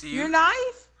belongs to you. Your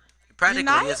knife? It practically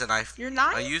Your knife? is a knife. Your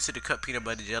knife? I use it to cut peanut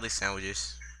butter jelly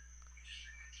sandwiches.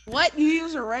 What? You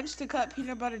use a wrench to cut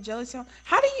peanut butter jelly sandwich?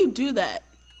 How do you do that?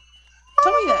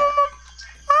 Tell me that.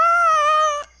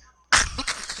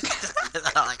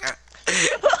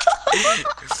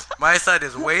 My son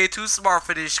is way too smart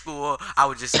for this school. I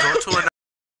would just go to another.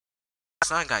 My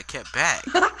son got kept back.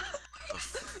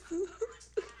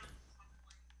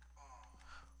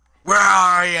 Where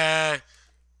are ya?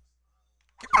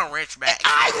 Get my wrench back.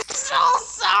 I'm so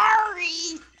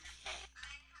sorry.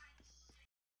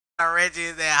 A wrench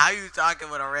is there. How you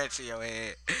talking with a wrench in your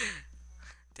head?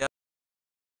 Where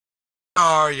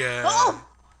are ya? Oh!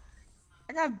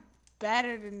 I got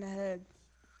battered in the head.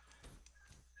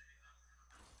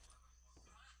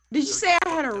 Did you say I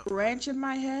had a wrench in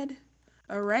my head?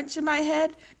 A wrench in my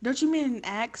head? Don't you mean an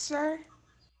axer?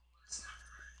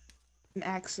 An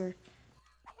axer.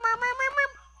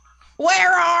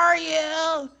 Where are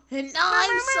you? And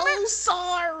I'm so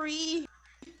sorry.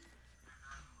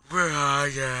 Where are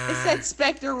ya? It said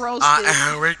Spectre roasted. I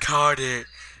am retarded.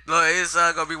 Look, his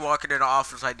son gonna be walking in the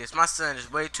office like this. My son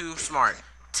is way too smart.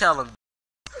 Tell him.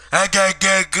 I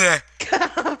got good.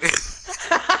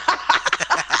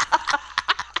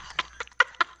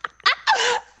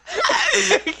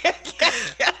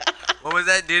 What was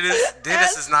that, Dennis?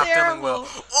 Dennis is not feeling well.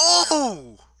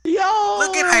 Oh! Yo!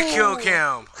 Look at that kill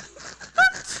cam.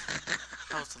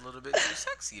 That was a little bit too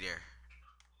sexy there.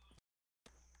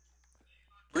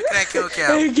 Look at that kill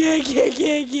cam.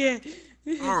 Yeah.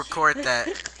 I'm gonna record that.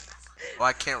 Well,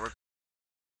 I can't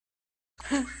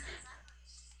record.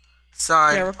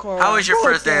 Son, Yeah, record. how was your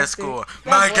Record first day of that school?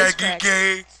 thing. My That voice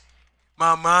daddy,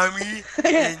 my mommy,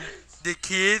 and the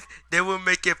kids, they were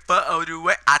making fun of the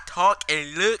way I talk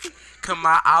and look, cause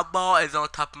my eyeball is on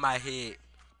top of my head.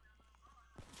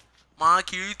 Mom,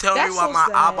 can you tell me That's why so my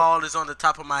sad. eyeball is on the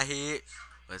top of my head?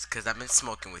 Well, it's cause I've been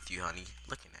smoking with you, honey.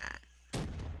 Looking at.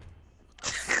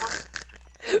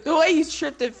 The way you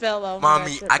tripped and fell over.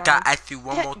 Mommy, that I shit, gotta Mom. ask you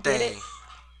one Yeah, more get thing. it?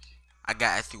 I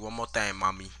gotta ask you one more thing,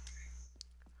 mommy.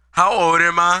 How old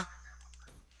am I?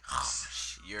 Oh,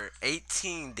 you're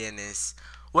 18, Dennis.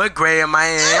 What grade am I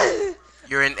in?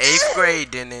 You're in 8th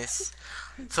grade, Dennis.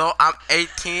 So I'm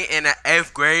 18 in the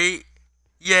 8th grade.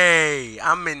 Yay!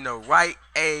 I'm in the right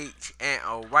age and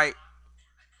a right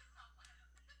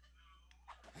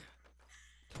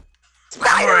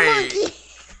Spider grade. monkey.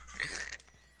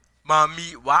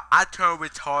 Mommy, why I turned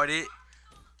retarded?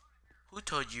 Who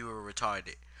told you were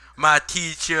retarded? My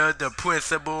teacher, the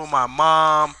principal, my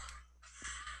mom.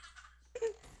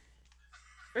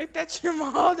 Right, that's your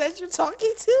mom that you're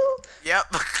talking to?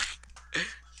 Yep.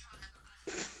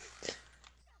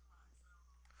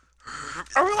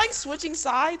 Are we like switching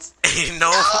sides? No.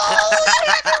 I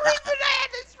had to reach when I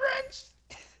had this wrench.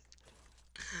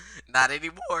 Not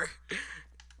anymore.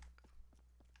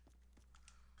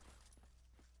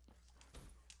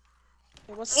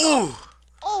 Hey, what's Ooh. up?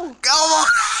 Oh, Come on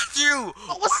at you.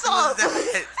 oh, what's What up? was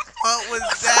that? What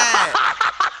was that?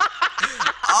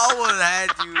 I almost had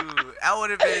you. That would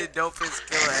have been the dopest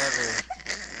kill ever.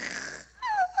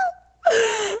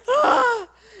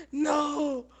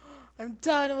 No, I'm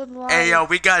done with life. Hey yo,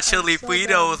 we got I'm chili so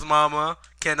Fritos, done. mama.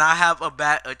 Can I have a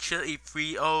bag of chili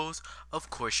Fritos? Of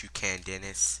course you can,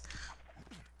 Dennis.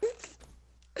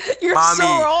 You're Mommy,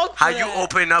 so wrong for how you that.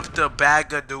 open up the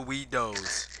bag of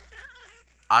Doritos?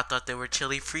 I thought they were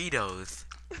chili Fritos.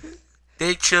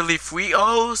 They chili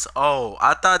Fritos? Oh,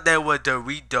 I thought they were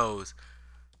Doritos.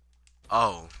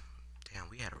 Oh, damn,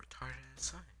 we had a retarded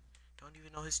son. Don't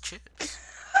even know his chips.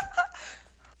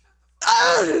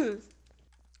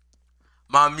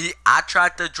 Mommy, I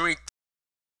tried to drink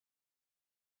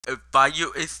a fire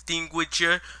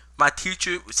extinguisher. My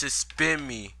teacher suspend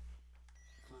me.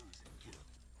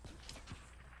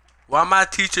 Why my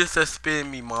teacher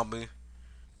suspend me, mommy?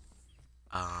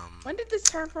 When did this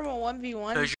turn from a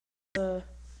 1v1 to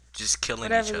Just killing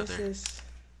whatever each this other. is?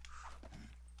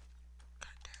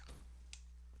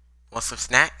 Want some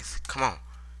snacks? Come on.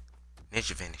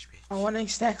 Ninja Vanish, bitch. I don't want any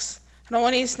snacks. I don't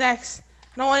want any snacks.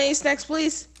 I don't want any snacks,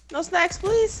 please. No snacks,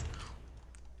 please.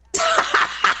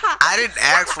 I didn't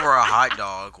ask for a hot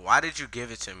dog. Why did you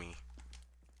give it to me?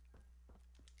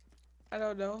 I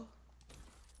don't know.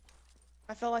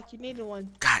 I felt like you needed one.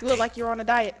 God You look dang. like you're on a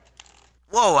diet.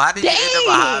 Whoa, how did you end up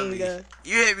behind me? Dang.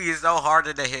 You hit me so hard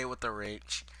in the head with the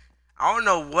wrench. I don't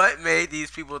know what made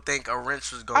these people think a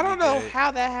wrench was I gonna don't be know good.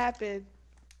 how that happened.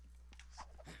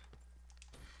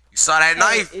 You saw that Hey,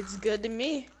 knife? it's good to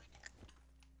me.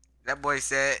 That boy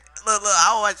said, look,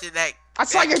 I was watching that. I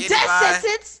saw that your kitty death vibe."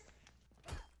 sentence.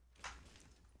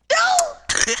 No.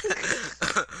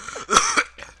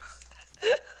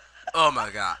 Oh my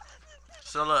god.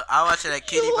 So look, I watching that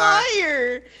kitty You vibe.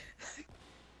 liar.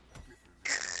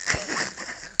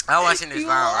 I was watching this You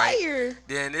viral, right? liar.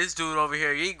 Then this dude over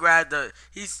here, he grabbed the,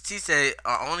 he said,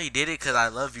 I only did it because I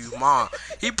love you, Mom.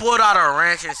 He pulled out a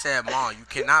wrench and said, Mom, you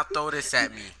cannot throw this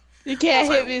at me. You can't I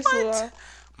was hit me, like, Sula.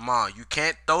 Mom, you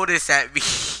can't throw this at me.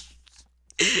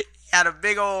 He had a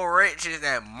big old wrench and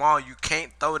said, Mom, you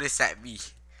can't throw this at me.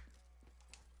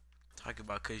 Talking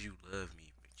about because you love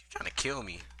me, but you trying to kill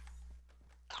me.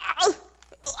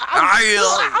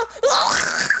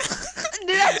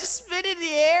 Did I just spit in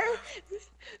the air?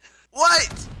 What?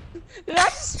 Did I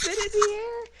just spit in the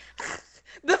air?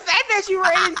 The fact that you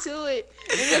ran into it,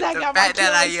 and then I The got my fact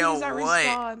kill that I as soon as I yelled, "What?"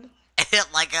 respawned.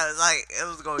 Like it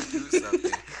was gonna do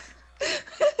something.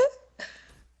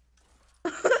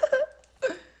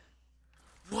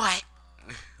 What?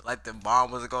 Like the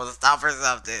bomb was gonna stop or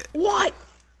something. What?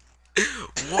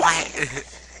 What?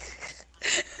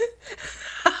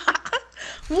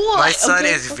 What? My son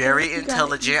Okay, is okay, very you got it,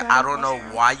 intelligent. you got I it. don't know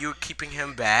why you're keeping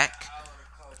him back.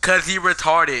 Cause he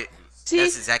retarded. See?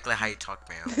 That's exactly how you talk,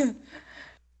 man.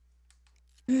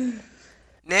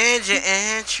 Ninja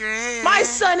entrance. My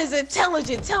son is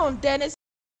intelligent. Tell him, Dennis.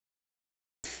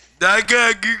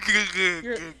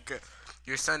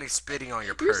 Your son is spitting on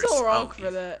your You're purse. so wrong Oh,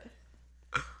 for that.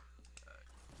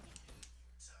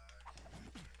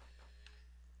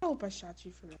 I hope I shot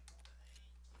you for that.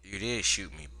 You did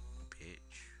shoot me, bitch.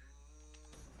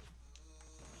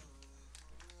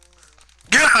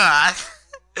 God!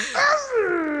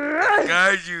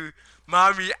 God, you.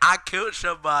 Mommy, I killed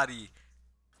somebody.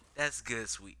 That's good,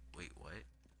 sweet. Wait, what?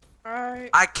 Alright.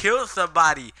 I killed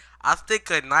somebody. I stick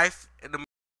a knife in the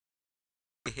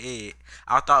head.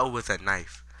 I thought it was a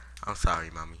knife. I'm sorry,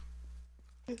 mommy.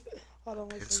 Hold on,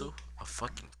 wait a Pencil? second. A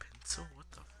fucking pencil?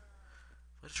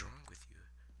 What is wrong with you?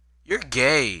 You're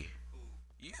gay.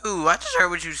 You, I just heard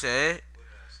what you said.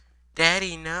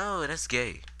 Daddy, no, that's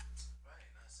gay.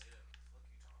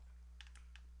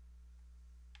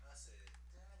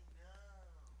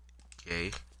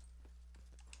 Gay.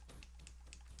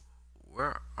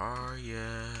 Where are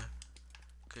ya?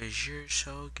 Cause you're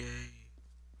so gay.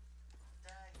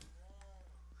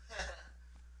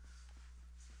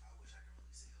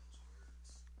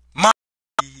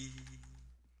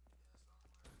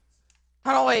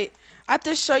 Hold on, wait. I have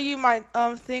to show you my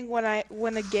thing when I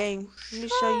win a game. Let me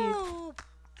show you.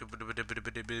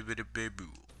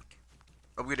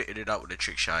 I'm gonna end it out with a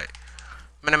trick shot.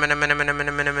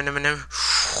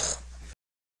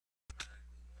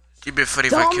 Keep it funny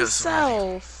if I Dumb kill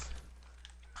somebody. self.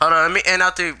 Hold on, let me end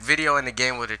out the video and the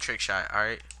game with a trick shot,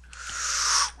 alright?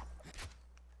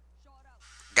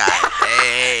 God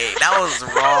dang, that was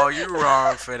wrong. You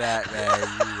wrong for that, man.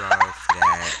 You wrong for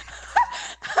that.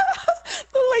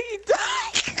 The way you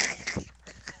died.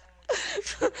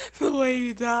 The way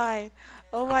you died.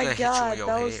 Oh I'm my gonna hit you in god, your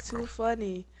that head, was bro. too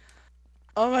funny.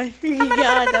 Oh my freaking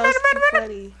god, that was too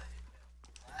funny.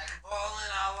 Like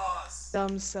ballin', I lost.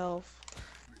 Dumb self.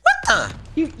 What the?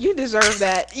 You deserve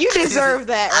that. You deserve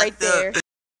that I right still, there.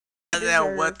 I You said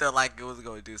what deserve. the like it was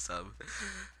gonna do something.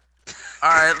 All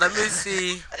right, let me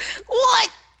see. What?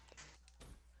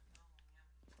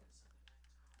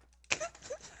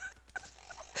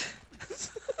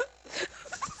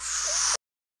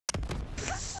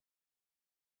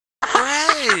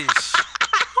 Fresh.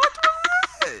 What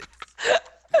was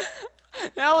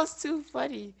That was too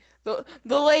funny. The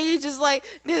way you just like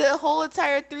did a whole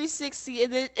entire 360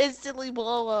 and then instantly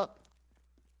blow up.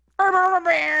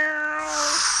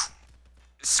 that?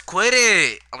 Quit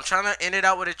it. I'm trying to end it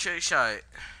out with a trick shot.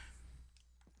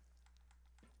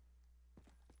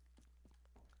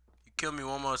 You kill me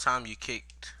one more time, you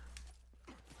kicked.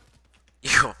 You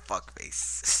a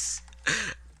fuckface.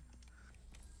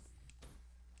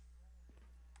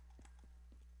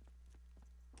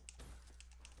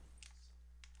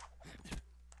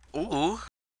 Ooh.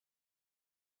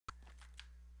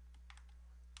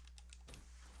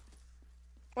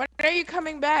 When are you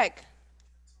coming back?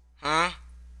 Huh?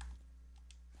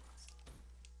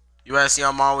 You ask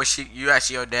your mom when she. You ask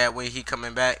your dad when he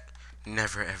coming back.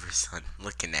 Never ever, son.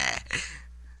 Looking at.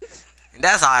 And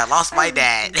that's how I lost my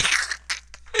dad.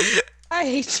 I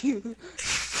hate you.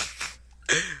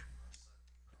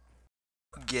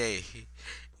 Gay.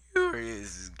 You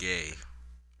is gay.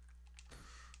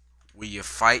 When you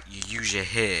fight, you use your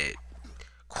head.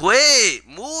 Quit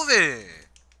moving.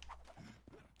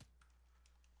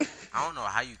 I don't know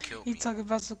how you killed You me. talking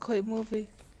about some quick movie?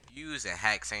 You using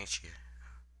hacks, ain't you?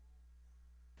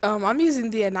 I'm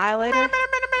using the Annihilator.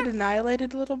 Get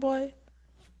annihilated, little boy.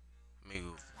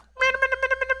 Move.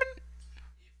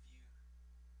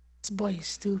 This boy is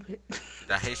stupid. Did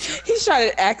I hit you? He's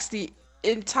trying to act the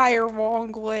entire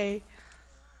wrong way.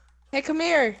 Hey, come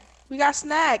here. We got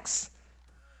snacks.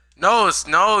 No,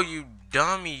 no, you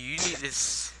dummy. You need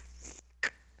this.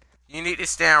 You need to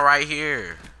stand right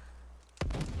here.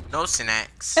 No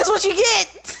snacks. That's what you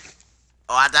get.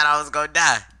 Oh, I thought I was gonna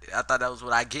die. I thought that was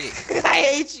what I get. I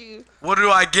hate you. What do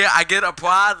I get? I get a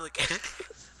prize. Look,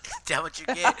 that's what you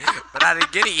get. But I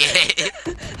didn't get it yet.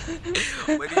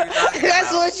 What are you talking That's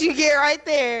about? what you get right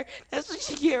there. That's what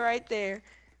you get right there.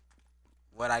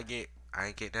 What I get? I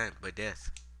ain't get nothing but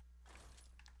death.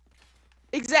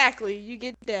 Exactly. You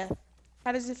get death.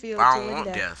 How does it feel I to don't win want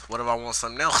death? death. What if I want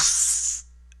something else?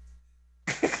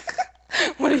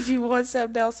 What if you want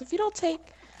something else? If you don't take...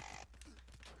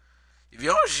 If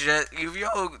you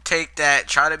don't take that,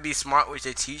 try to be smart with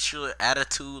your teacher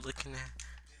attitude looking at.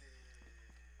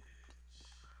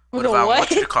 What if I want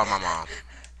you to call my mom?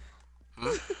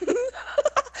 Hmm?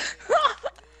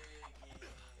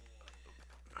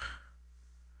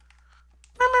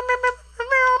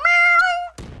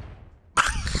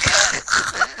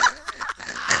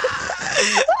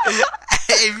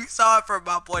 Hey, you saw it from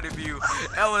my point of view.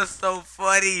 That was so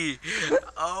funny.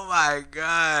 Oh my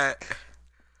god.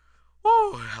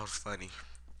 Woo, that was funny.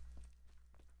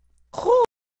 Who?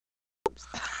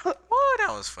 Oh, that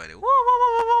was funny. Woo, woo,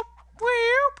 woo, woo,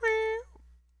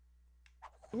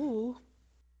 woo.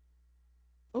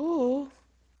 Ooh. Ooh.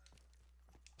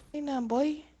 Ain't nothing,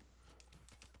 boy.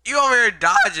 You over here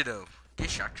dodging him. Get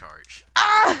shock charged.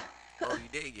 Ah! Oh, you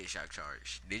did get shock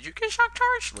charged. Did you get shock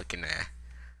charged? Looking at.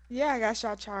 Yeah, I got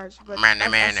shot charged, but Man,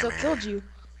 I still killed you.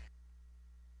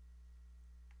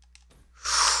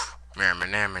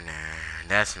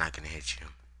 That's not gonna hit you.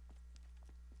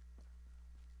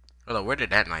 Hello, where did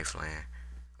that knife land?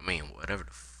 I mean, whatever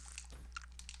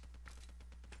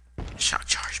the shock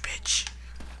charge, bitch.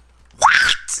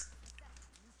 What?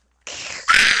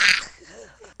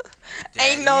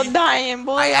 Ain't no dying,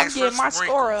 boy. I'm asked for getting my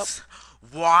score up. sprinkles.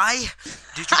 Why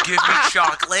did you give me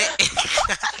chocolate?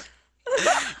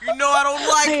 You know I don't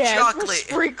like I asked for chocolate.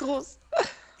 sprinkles.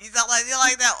 You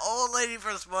like that old lady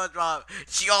from SpongeBob.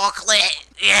 Chocolate.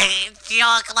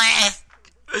 Chocolate.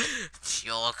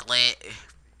 Chocolate.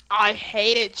 I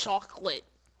hated chocolate.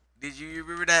 Did you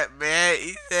remember that man?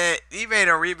 He made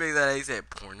a remix of that. He said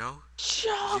porno.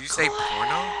 Chocolate. Did you say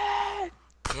porno?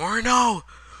 Porno.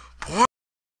 Porno.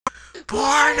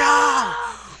 Porno.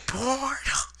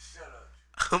 Porno.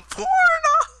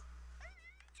 Porno.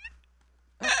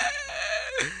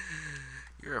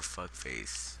 You're a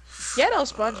fuckface. Ghetto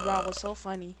SpongeBob was so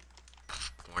funny.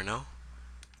 Porno?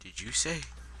 Did you say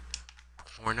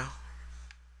porno?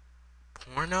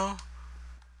 Porno?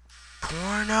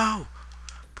 Porno.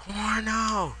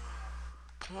 Porno.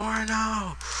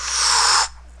 Porno.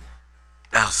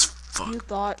 That was fuck. You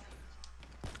thought.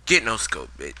 Get no scope,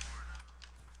 bitch.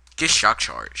 Get shock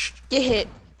charged. Get hit.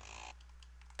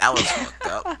 That was fucked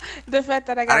up. The fact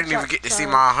that I got I didn't even get to see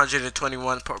my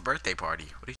 121 birthday party.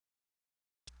 What are you?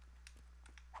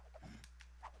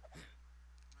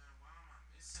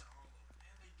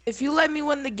 If you let me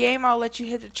win the game, I'll let you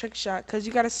hit the trick shot. Cause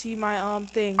you gotta see my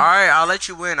thing. All right, I'll let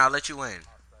you win. I'll let you win.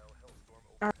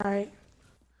 All right.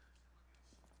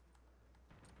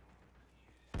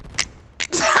 What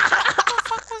the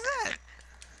fuck was that?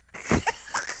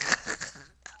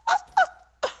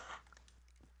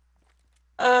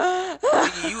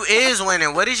 You is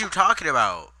winning. What is you talking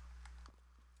about?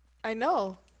 I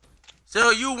know.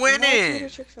 So you winning.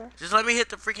 Shot. Just let me hit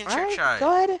the freaking trick shot.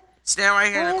 Go ahead. Stand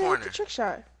right here in the Hit corner. the trick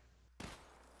shot.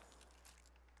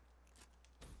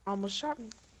 Almost shot me.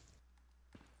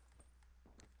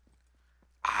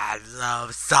 I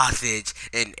love sausage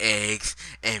and eggs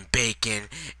and bacon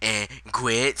and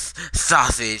grits.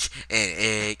 Sausage and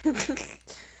egg.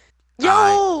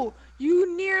 Yo,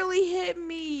 you nearly hit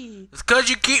me. It's cause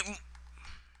you keep.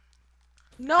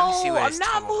 No, I'm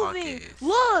not moving.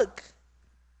 Look.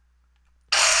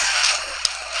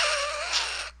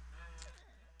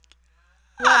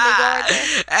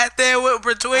 At there with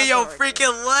between your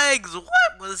freaking legs.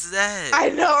 What was that? I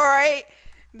know, right?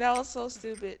 That was so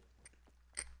stupid.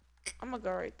 I'm gonna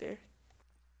go right there.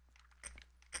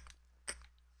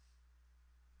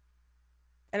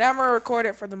 And I'm gonna record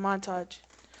it for the montage.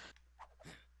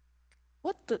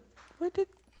 What the? Where did?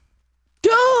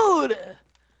 Dude!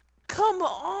 Come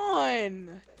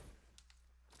on!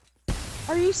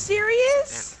 Are you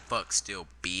serious? And fuck still,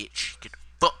 bitch. Get the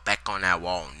fuck back on that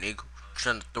wall, nigga.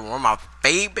 Trying to throw my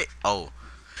baby. Oh.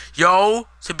 Yo,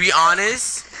 to be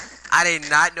honest, I did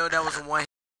not know that was one.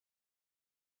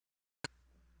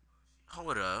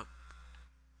 Hold up.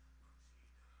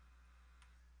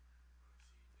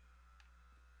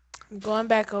 I'm going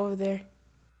back over there.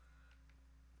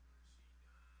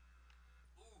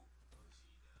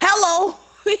 Hello!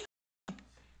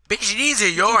 Bitch, these are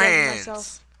your hands.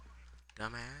 Myself.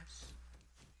 Dumbass.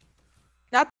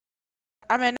 Not.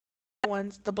 I meant the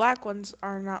ones. The black ones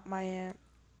are not my hand.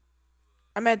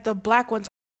 I meant the black ones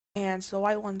are my hands. The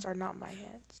white ones are not my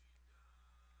hands.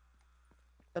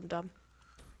 Dumb.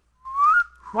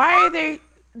 Why are they?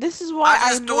 This is why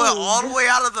I just threw it all the way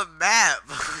out of the map.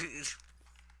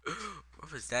 Where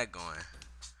was that going?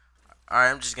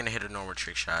 Alright, I'm just gonna hit a normal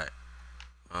trick shot.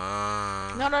 No.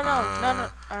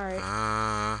 Alright.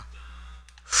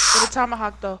 Get a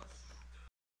tomahawk though.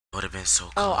 Would have been so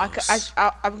close.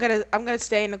 Oh, I'm gonna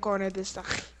stay in the corner this time.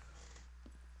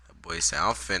 That boy said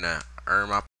I'm finna earn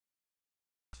my.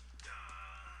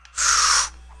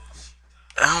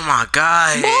 Oh my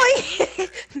god. Boy,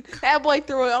 that boy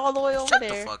threw it all the way over Shut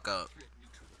there. the fuck up.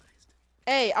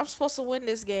 Hey, I'm supposed to win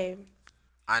this game.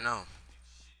 I know.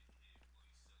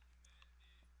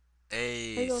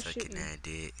 Hey, gonna sucking shoot me? that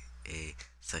dick. Hey,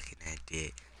 sucking that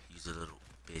dick. Use a little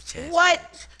bitch ass. What?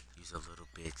 Bitch. Use a little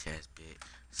bitch ass bitch.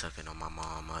 Sucking on my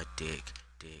mama dick.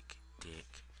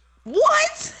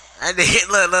 What? And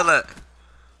then, look.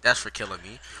 That's for killing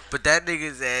me. But that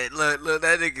nigga said, look,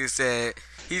 that nigga said,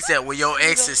 he said when your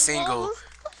ex is single,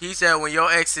 he said when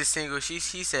your ex is single, he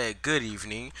said good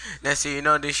evening. Now so you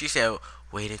know, then she said,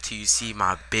 wait until you see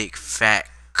my big fat.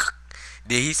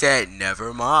 Then he said,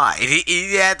 never mind.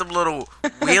 He had them little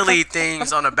wheelie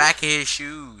things on the back of his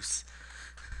shoes.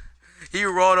 He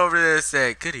rolled over there and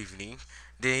said, good evening.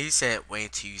 Then he said, wait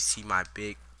until you see my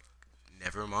big,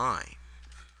 never mind.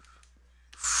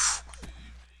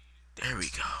 There we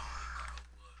go.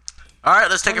 Alright,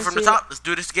 let's take it from the top. Let's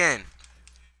do this again.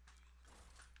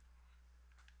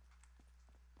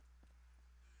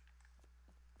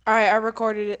 Alright, I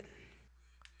recorded it.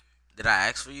 Did I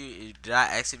ask for you? Did I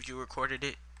ask if you recorded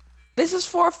it? This is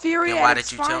for Fury Then why at did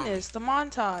its you tell me? finest, the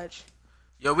montage.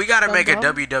 Yo, we gotta make a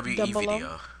Down WWE below.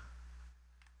 video.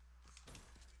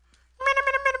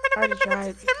 I already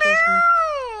tried. Kiss me.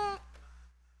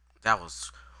 That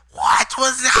was... What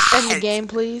was that? End the game,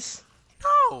 please.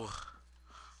 No.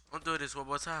 I'll do this one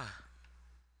more time.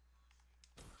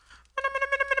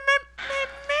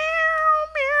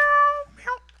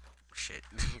 Shit.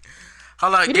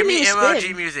 Hold on, You give didn't me even MLG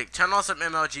spin. music. Turn on some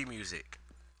MLG music.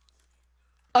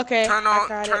 Okay, Turn I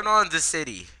got it. on The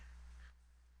City.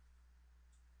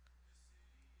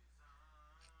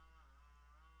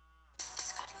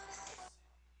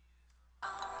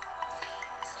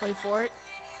 Wait for it.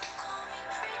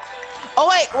 Oh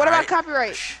wait, what about Alright.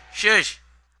 copyright? Shush.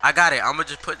 I got it. I'm gonna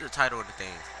just put the title in the thing.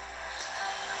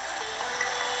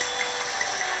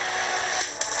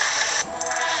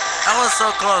 was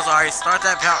so close. All right, start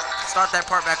that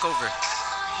part back over.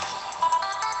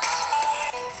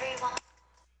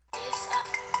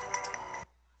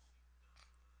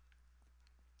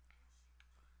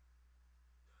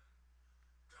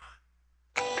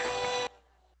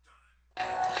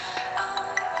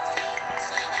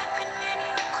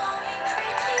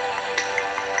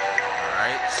 All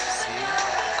right, see.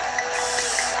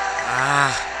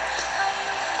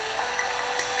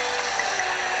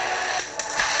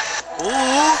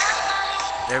 Ooh.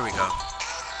 There we go.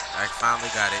 I finally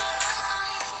got it.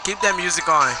 Keep that music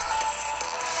on.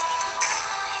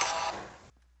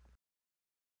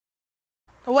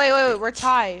 Wait, we're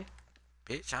tied.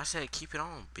 Bitch, I said keep it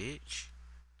on, bitch.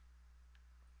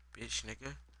 Bitch,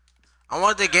 nigga. I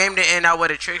want the game to end out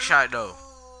with a trick shot, though.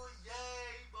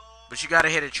 But you gotta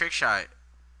hit a trick shot.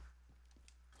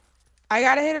 I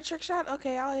gotta hit a trick shot?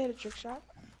 Okay, I'll hit a trick shot.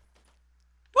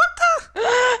 What the?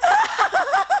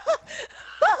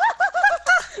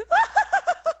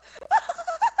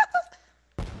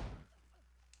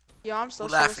 Yo, I'm so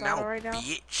laughing suicidal now, right now.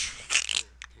 bitch.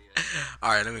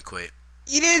 Alright, let me quit.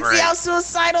 You didn't see how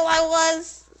suicidal I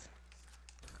was?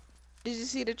 Did you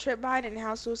see the trip behind and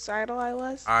how suicidal I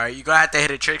was? Alright, you gonna have to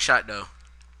hit a trick shot, though.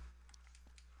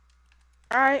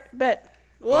 Alright, bet.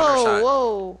 Whoa,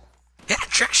 whoa. Hit a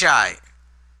trick shot.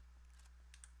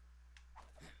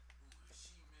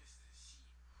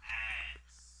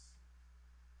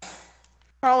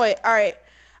 Oh wait, alright.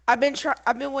 I've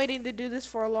been waiting to do this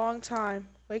for a long time.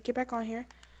 Wait, get back on here.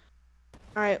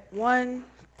 Alright, 1,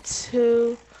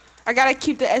 2. I gotta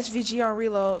keep the SVG on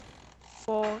reload.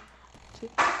 4, 2,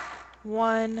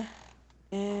 1,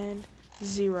 and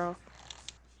 0.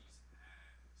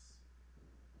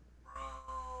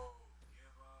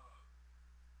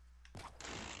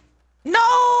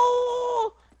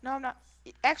 No! No, I'm not.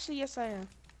 Actually, yes, I am.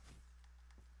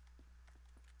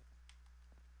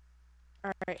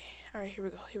 Alright, here we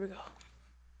go.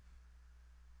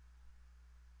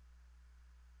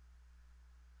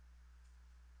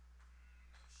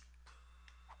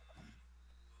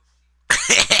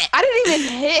 I didn't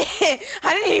even hit.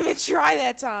 I didn't even try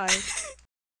that time.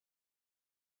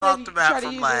 Off the map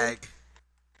from lag.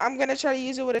 I'm gonna try to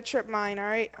use it with a trip mine,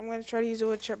 alright? I'm gonna try to use it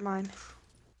with a trip mine.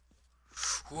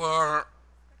 What?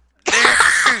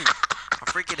 I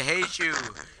freaking hate you.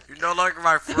 You're no longer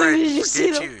my friend.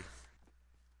 Forget you.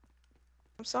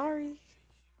 I'm sorry.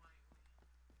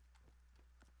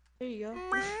 There you go.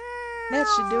 That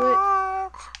should do it.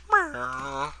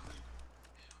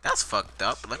 That's fucked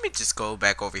up. Let me just go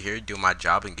back over here, do my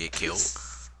job, and get killed.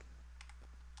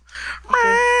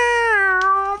 Okay.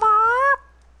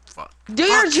 Fuck. Do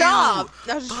your job.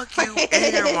 Fuck you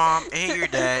and your mom and your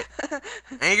dad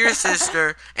and your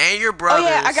sister and your brothers. Oh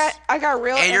yeah, I got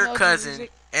real and your MLG cousin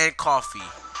music. and coffee.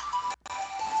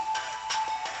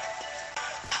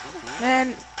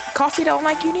 Man, coffee don't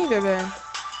like you neither, man.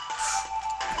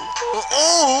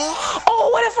 Oh,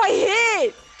 what if I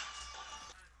hit?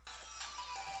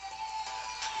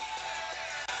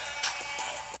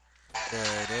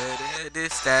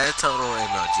 This that total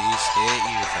MLG shit.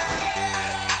 You fucking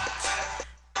bitch.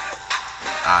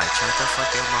 I tried to fuck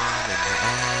your mom in the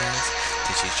ass.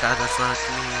 Did she try to fuck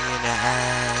me in the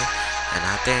ass? And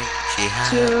I think she had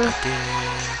 2, a dick.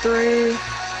 3,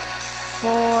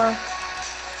 4,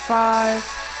 5,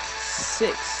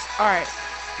 6. Alright.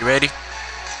 You ready?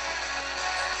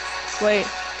 Wait.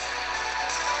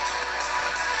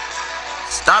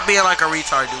 Stop being like a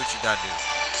retard. Do what you gotta do.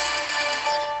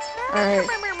 Alright.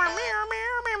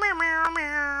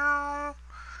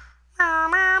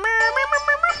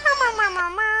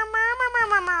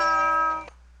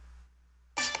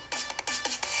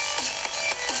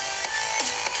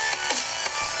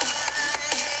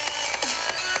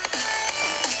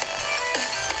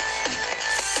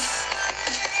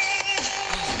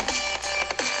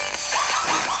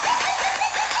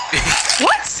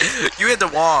 What? You hit the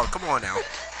wall. Come on now.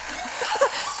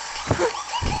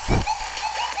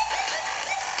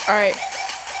 Alright.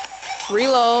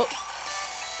 Reload.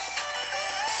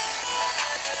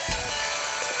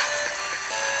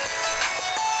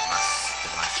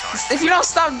 If you don't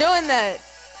stop doing that.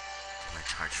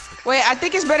 Wait, I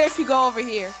think it's better if you go over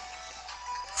here.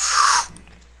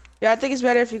 Yeah, I think it's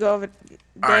better if you go over there.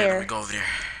 Alright, let me go over there.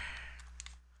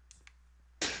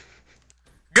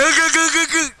 Go.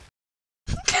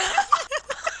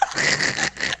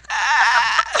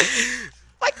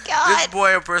 My God. This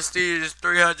boy in prestige is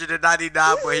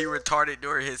 399, but he retarded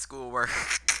during his schoolwork.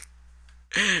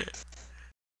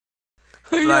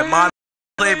 Like, mom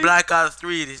play Black Ops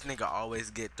 3, this nigga always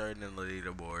get third in the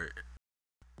leaderboard.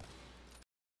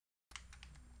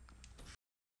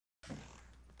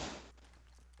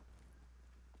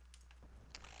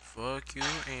 Fuck you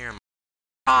and your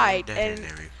Alright, dead and and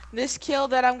everything. this kill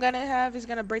that I'm gonna have is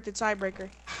gonna break the tiebreaker.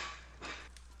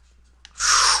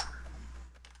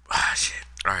 Ah, shit.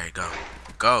 Alright, go.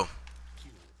 Go.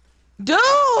 Dude!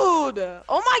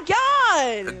 Oh my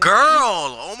god!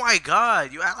 Girl! Oh my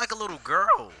god. You act like a little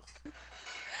girl.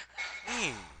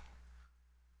 Dang.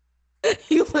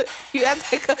 you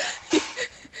act like a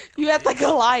you act like a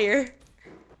liar.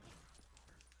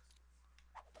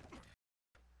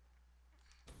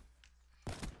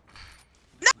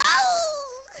 No!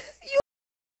 You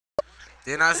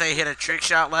Didn't I say hit a trick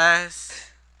shot last?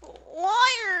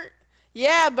 liar!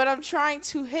 Yeah, but I'm trying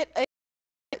to hit a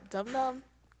dum dum.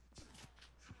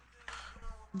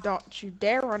 Don't you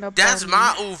dare run up That's on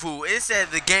my me. Uvu. It said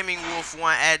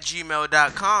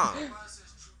thegamingwolf1@gmail.com.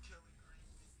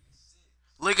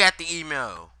 Look at the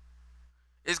email.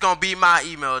 It's gonna be my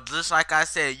email. Just like I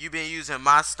said, you been using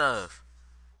my stuff.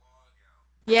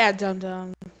 Yeah, dum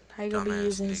dum. How you gonna be Dumbass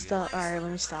using nigga. stuff? Alright,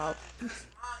 let me stop.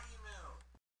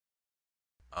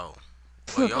 Oh.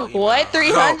 Well, your email. What?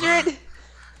 300?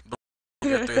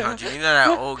 Your 300. You know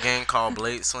that old game called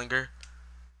Blade Slinger?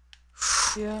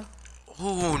 Yeah.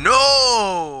 Ooh,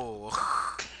 no!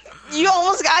 You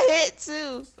almost got hit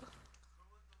too.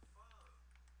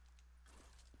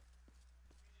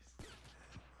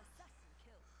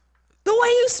 The way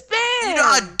you spin. You know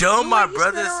how dumb my The way you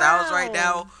brother spin sounds right around.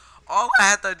 now? All I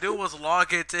had to do was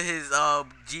log into his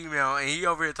Gmail, and he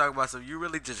over here talking about some. You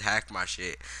really just hacked my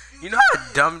shit. You know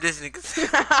how dumb this nigga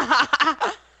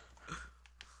sounds?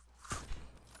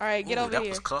 All right, get Ooh, over that here.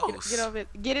 was close. Get over it.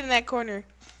 Get in that corner. You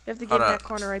have to get Hold in up. that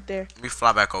corner right there. Let me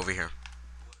fly back over here.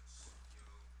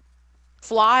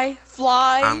 Fly,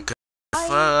 fly. I'm good.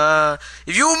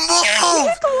 If you move, You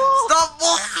hit the wall. stop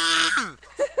moving.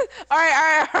 All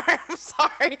right. I'm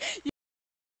sorry.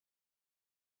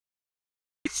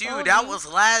 It's you. Oh, That dude. was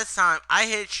last time. I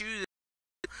hit you,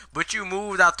 but you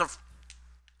moved out the.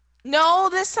 No,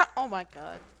 this time. Oh my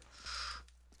god.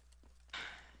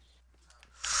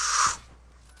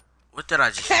 What did I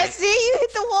just I hit? see you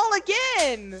hit the wall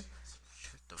again.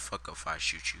 Shut the fuck up if I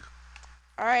shoot you.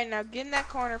 All right, now get in that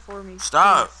corner for me.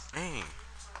 Stop. please. Dang.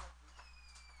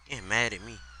 Getting mad at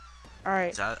me. All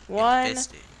right. 'Cause I 1,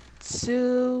 invested.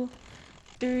 2,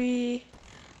 3,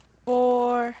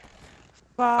 4,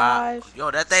 5.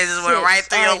 Yo, that thing just went 6. right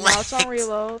through your Alright, legs. now it's on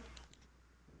reload.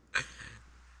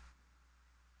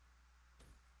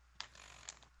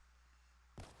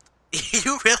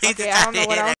 You really Okay, just I don't know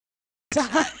what else.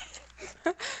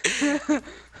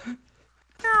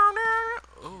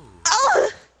 Ooh. Oh!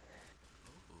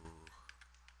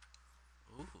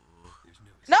 Ooh.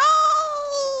 No!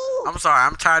 I'm sorry.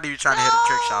 I'm tired of you trying to hit a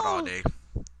trick shot all day.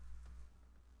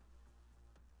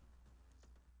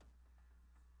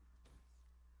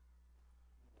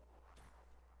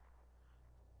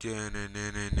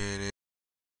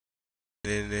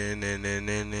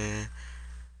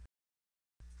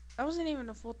 That wasn't even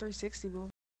a full 360 move.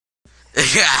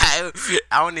 I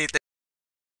don't need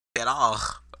that at all.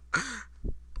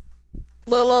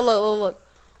 Look.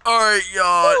 Alright,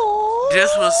 y'all.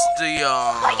 This was the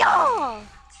Yeah.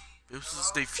 this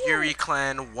was the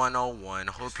Furyclan 101.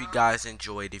 Hope you guys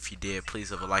enjoyed. If you did,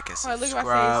 please leave a like and Alright, look at my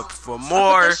subscribe face. for I put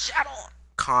more the shadow on.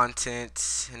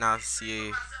 content. And I'll see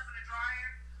you.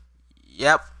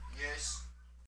 Yep. Yes.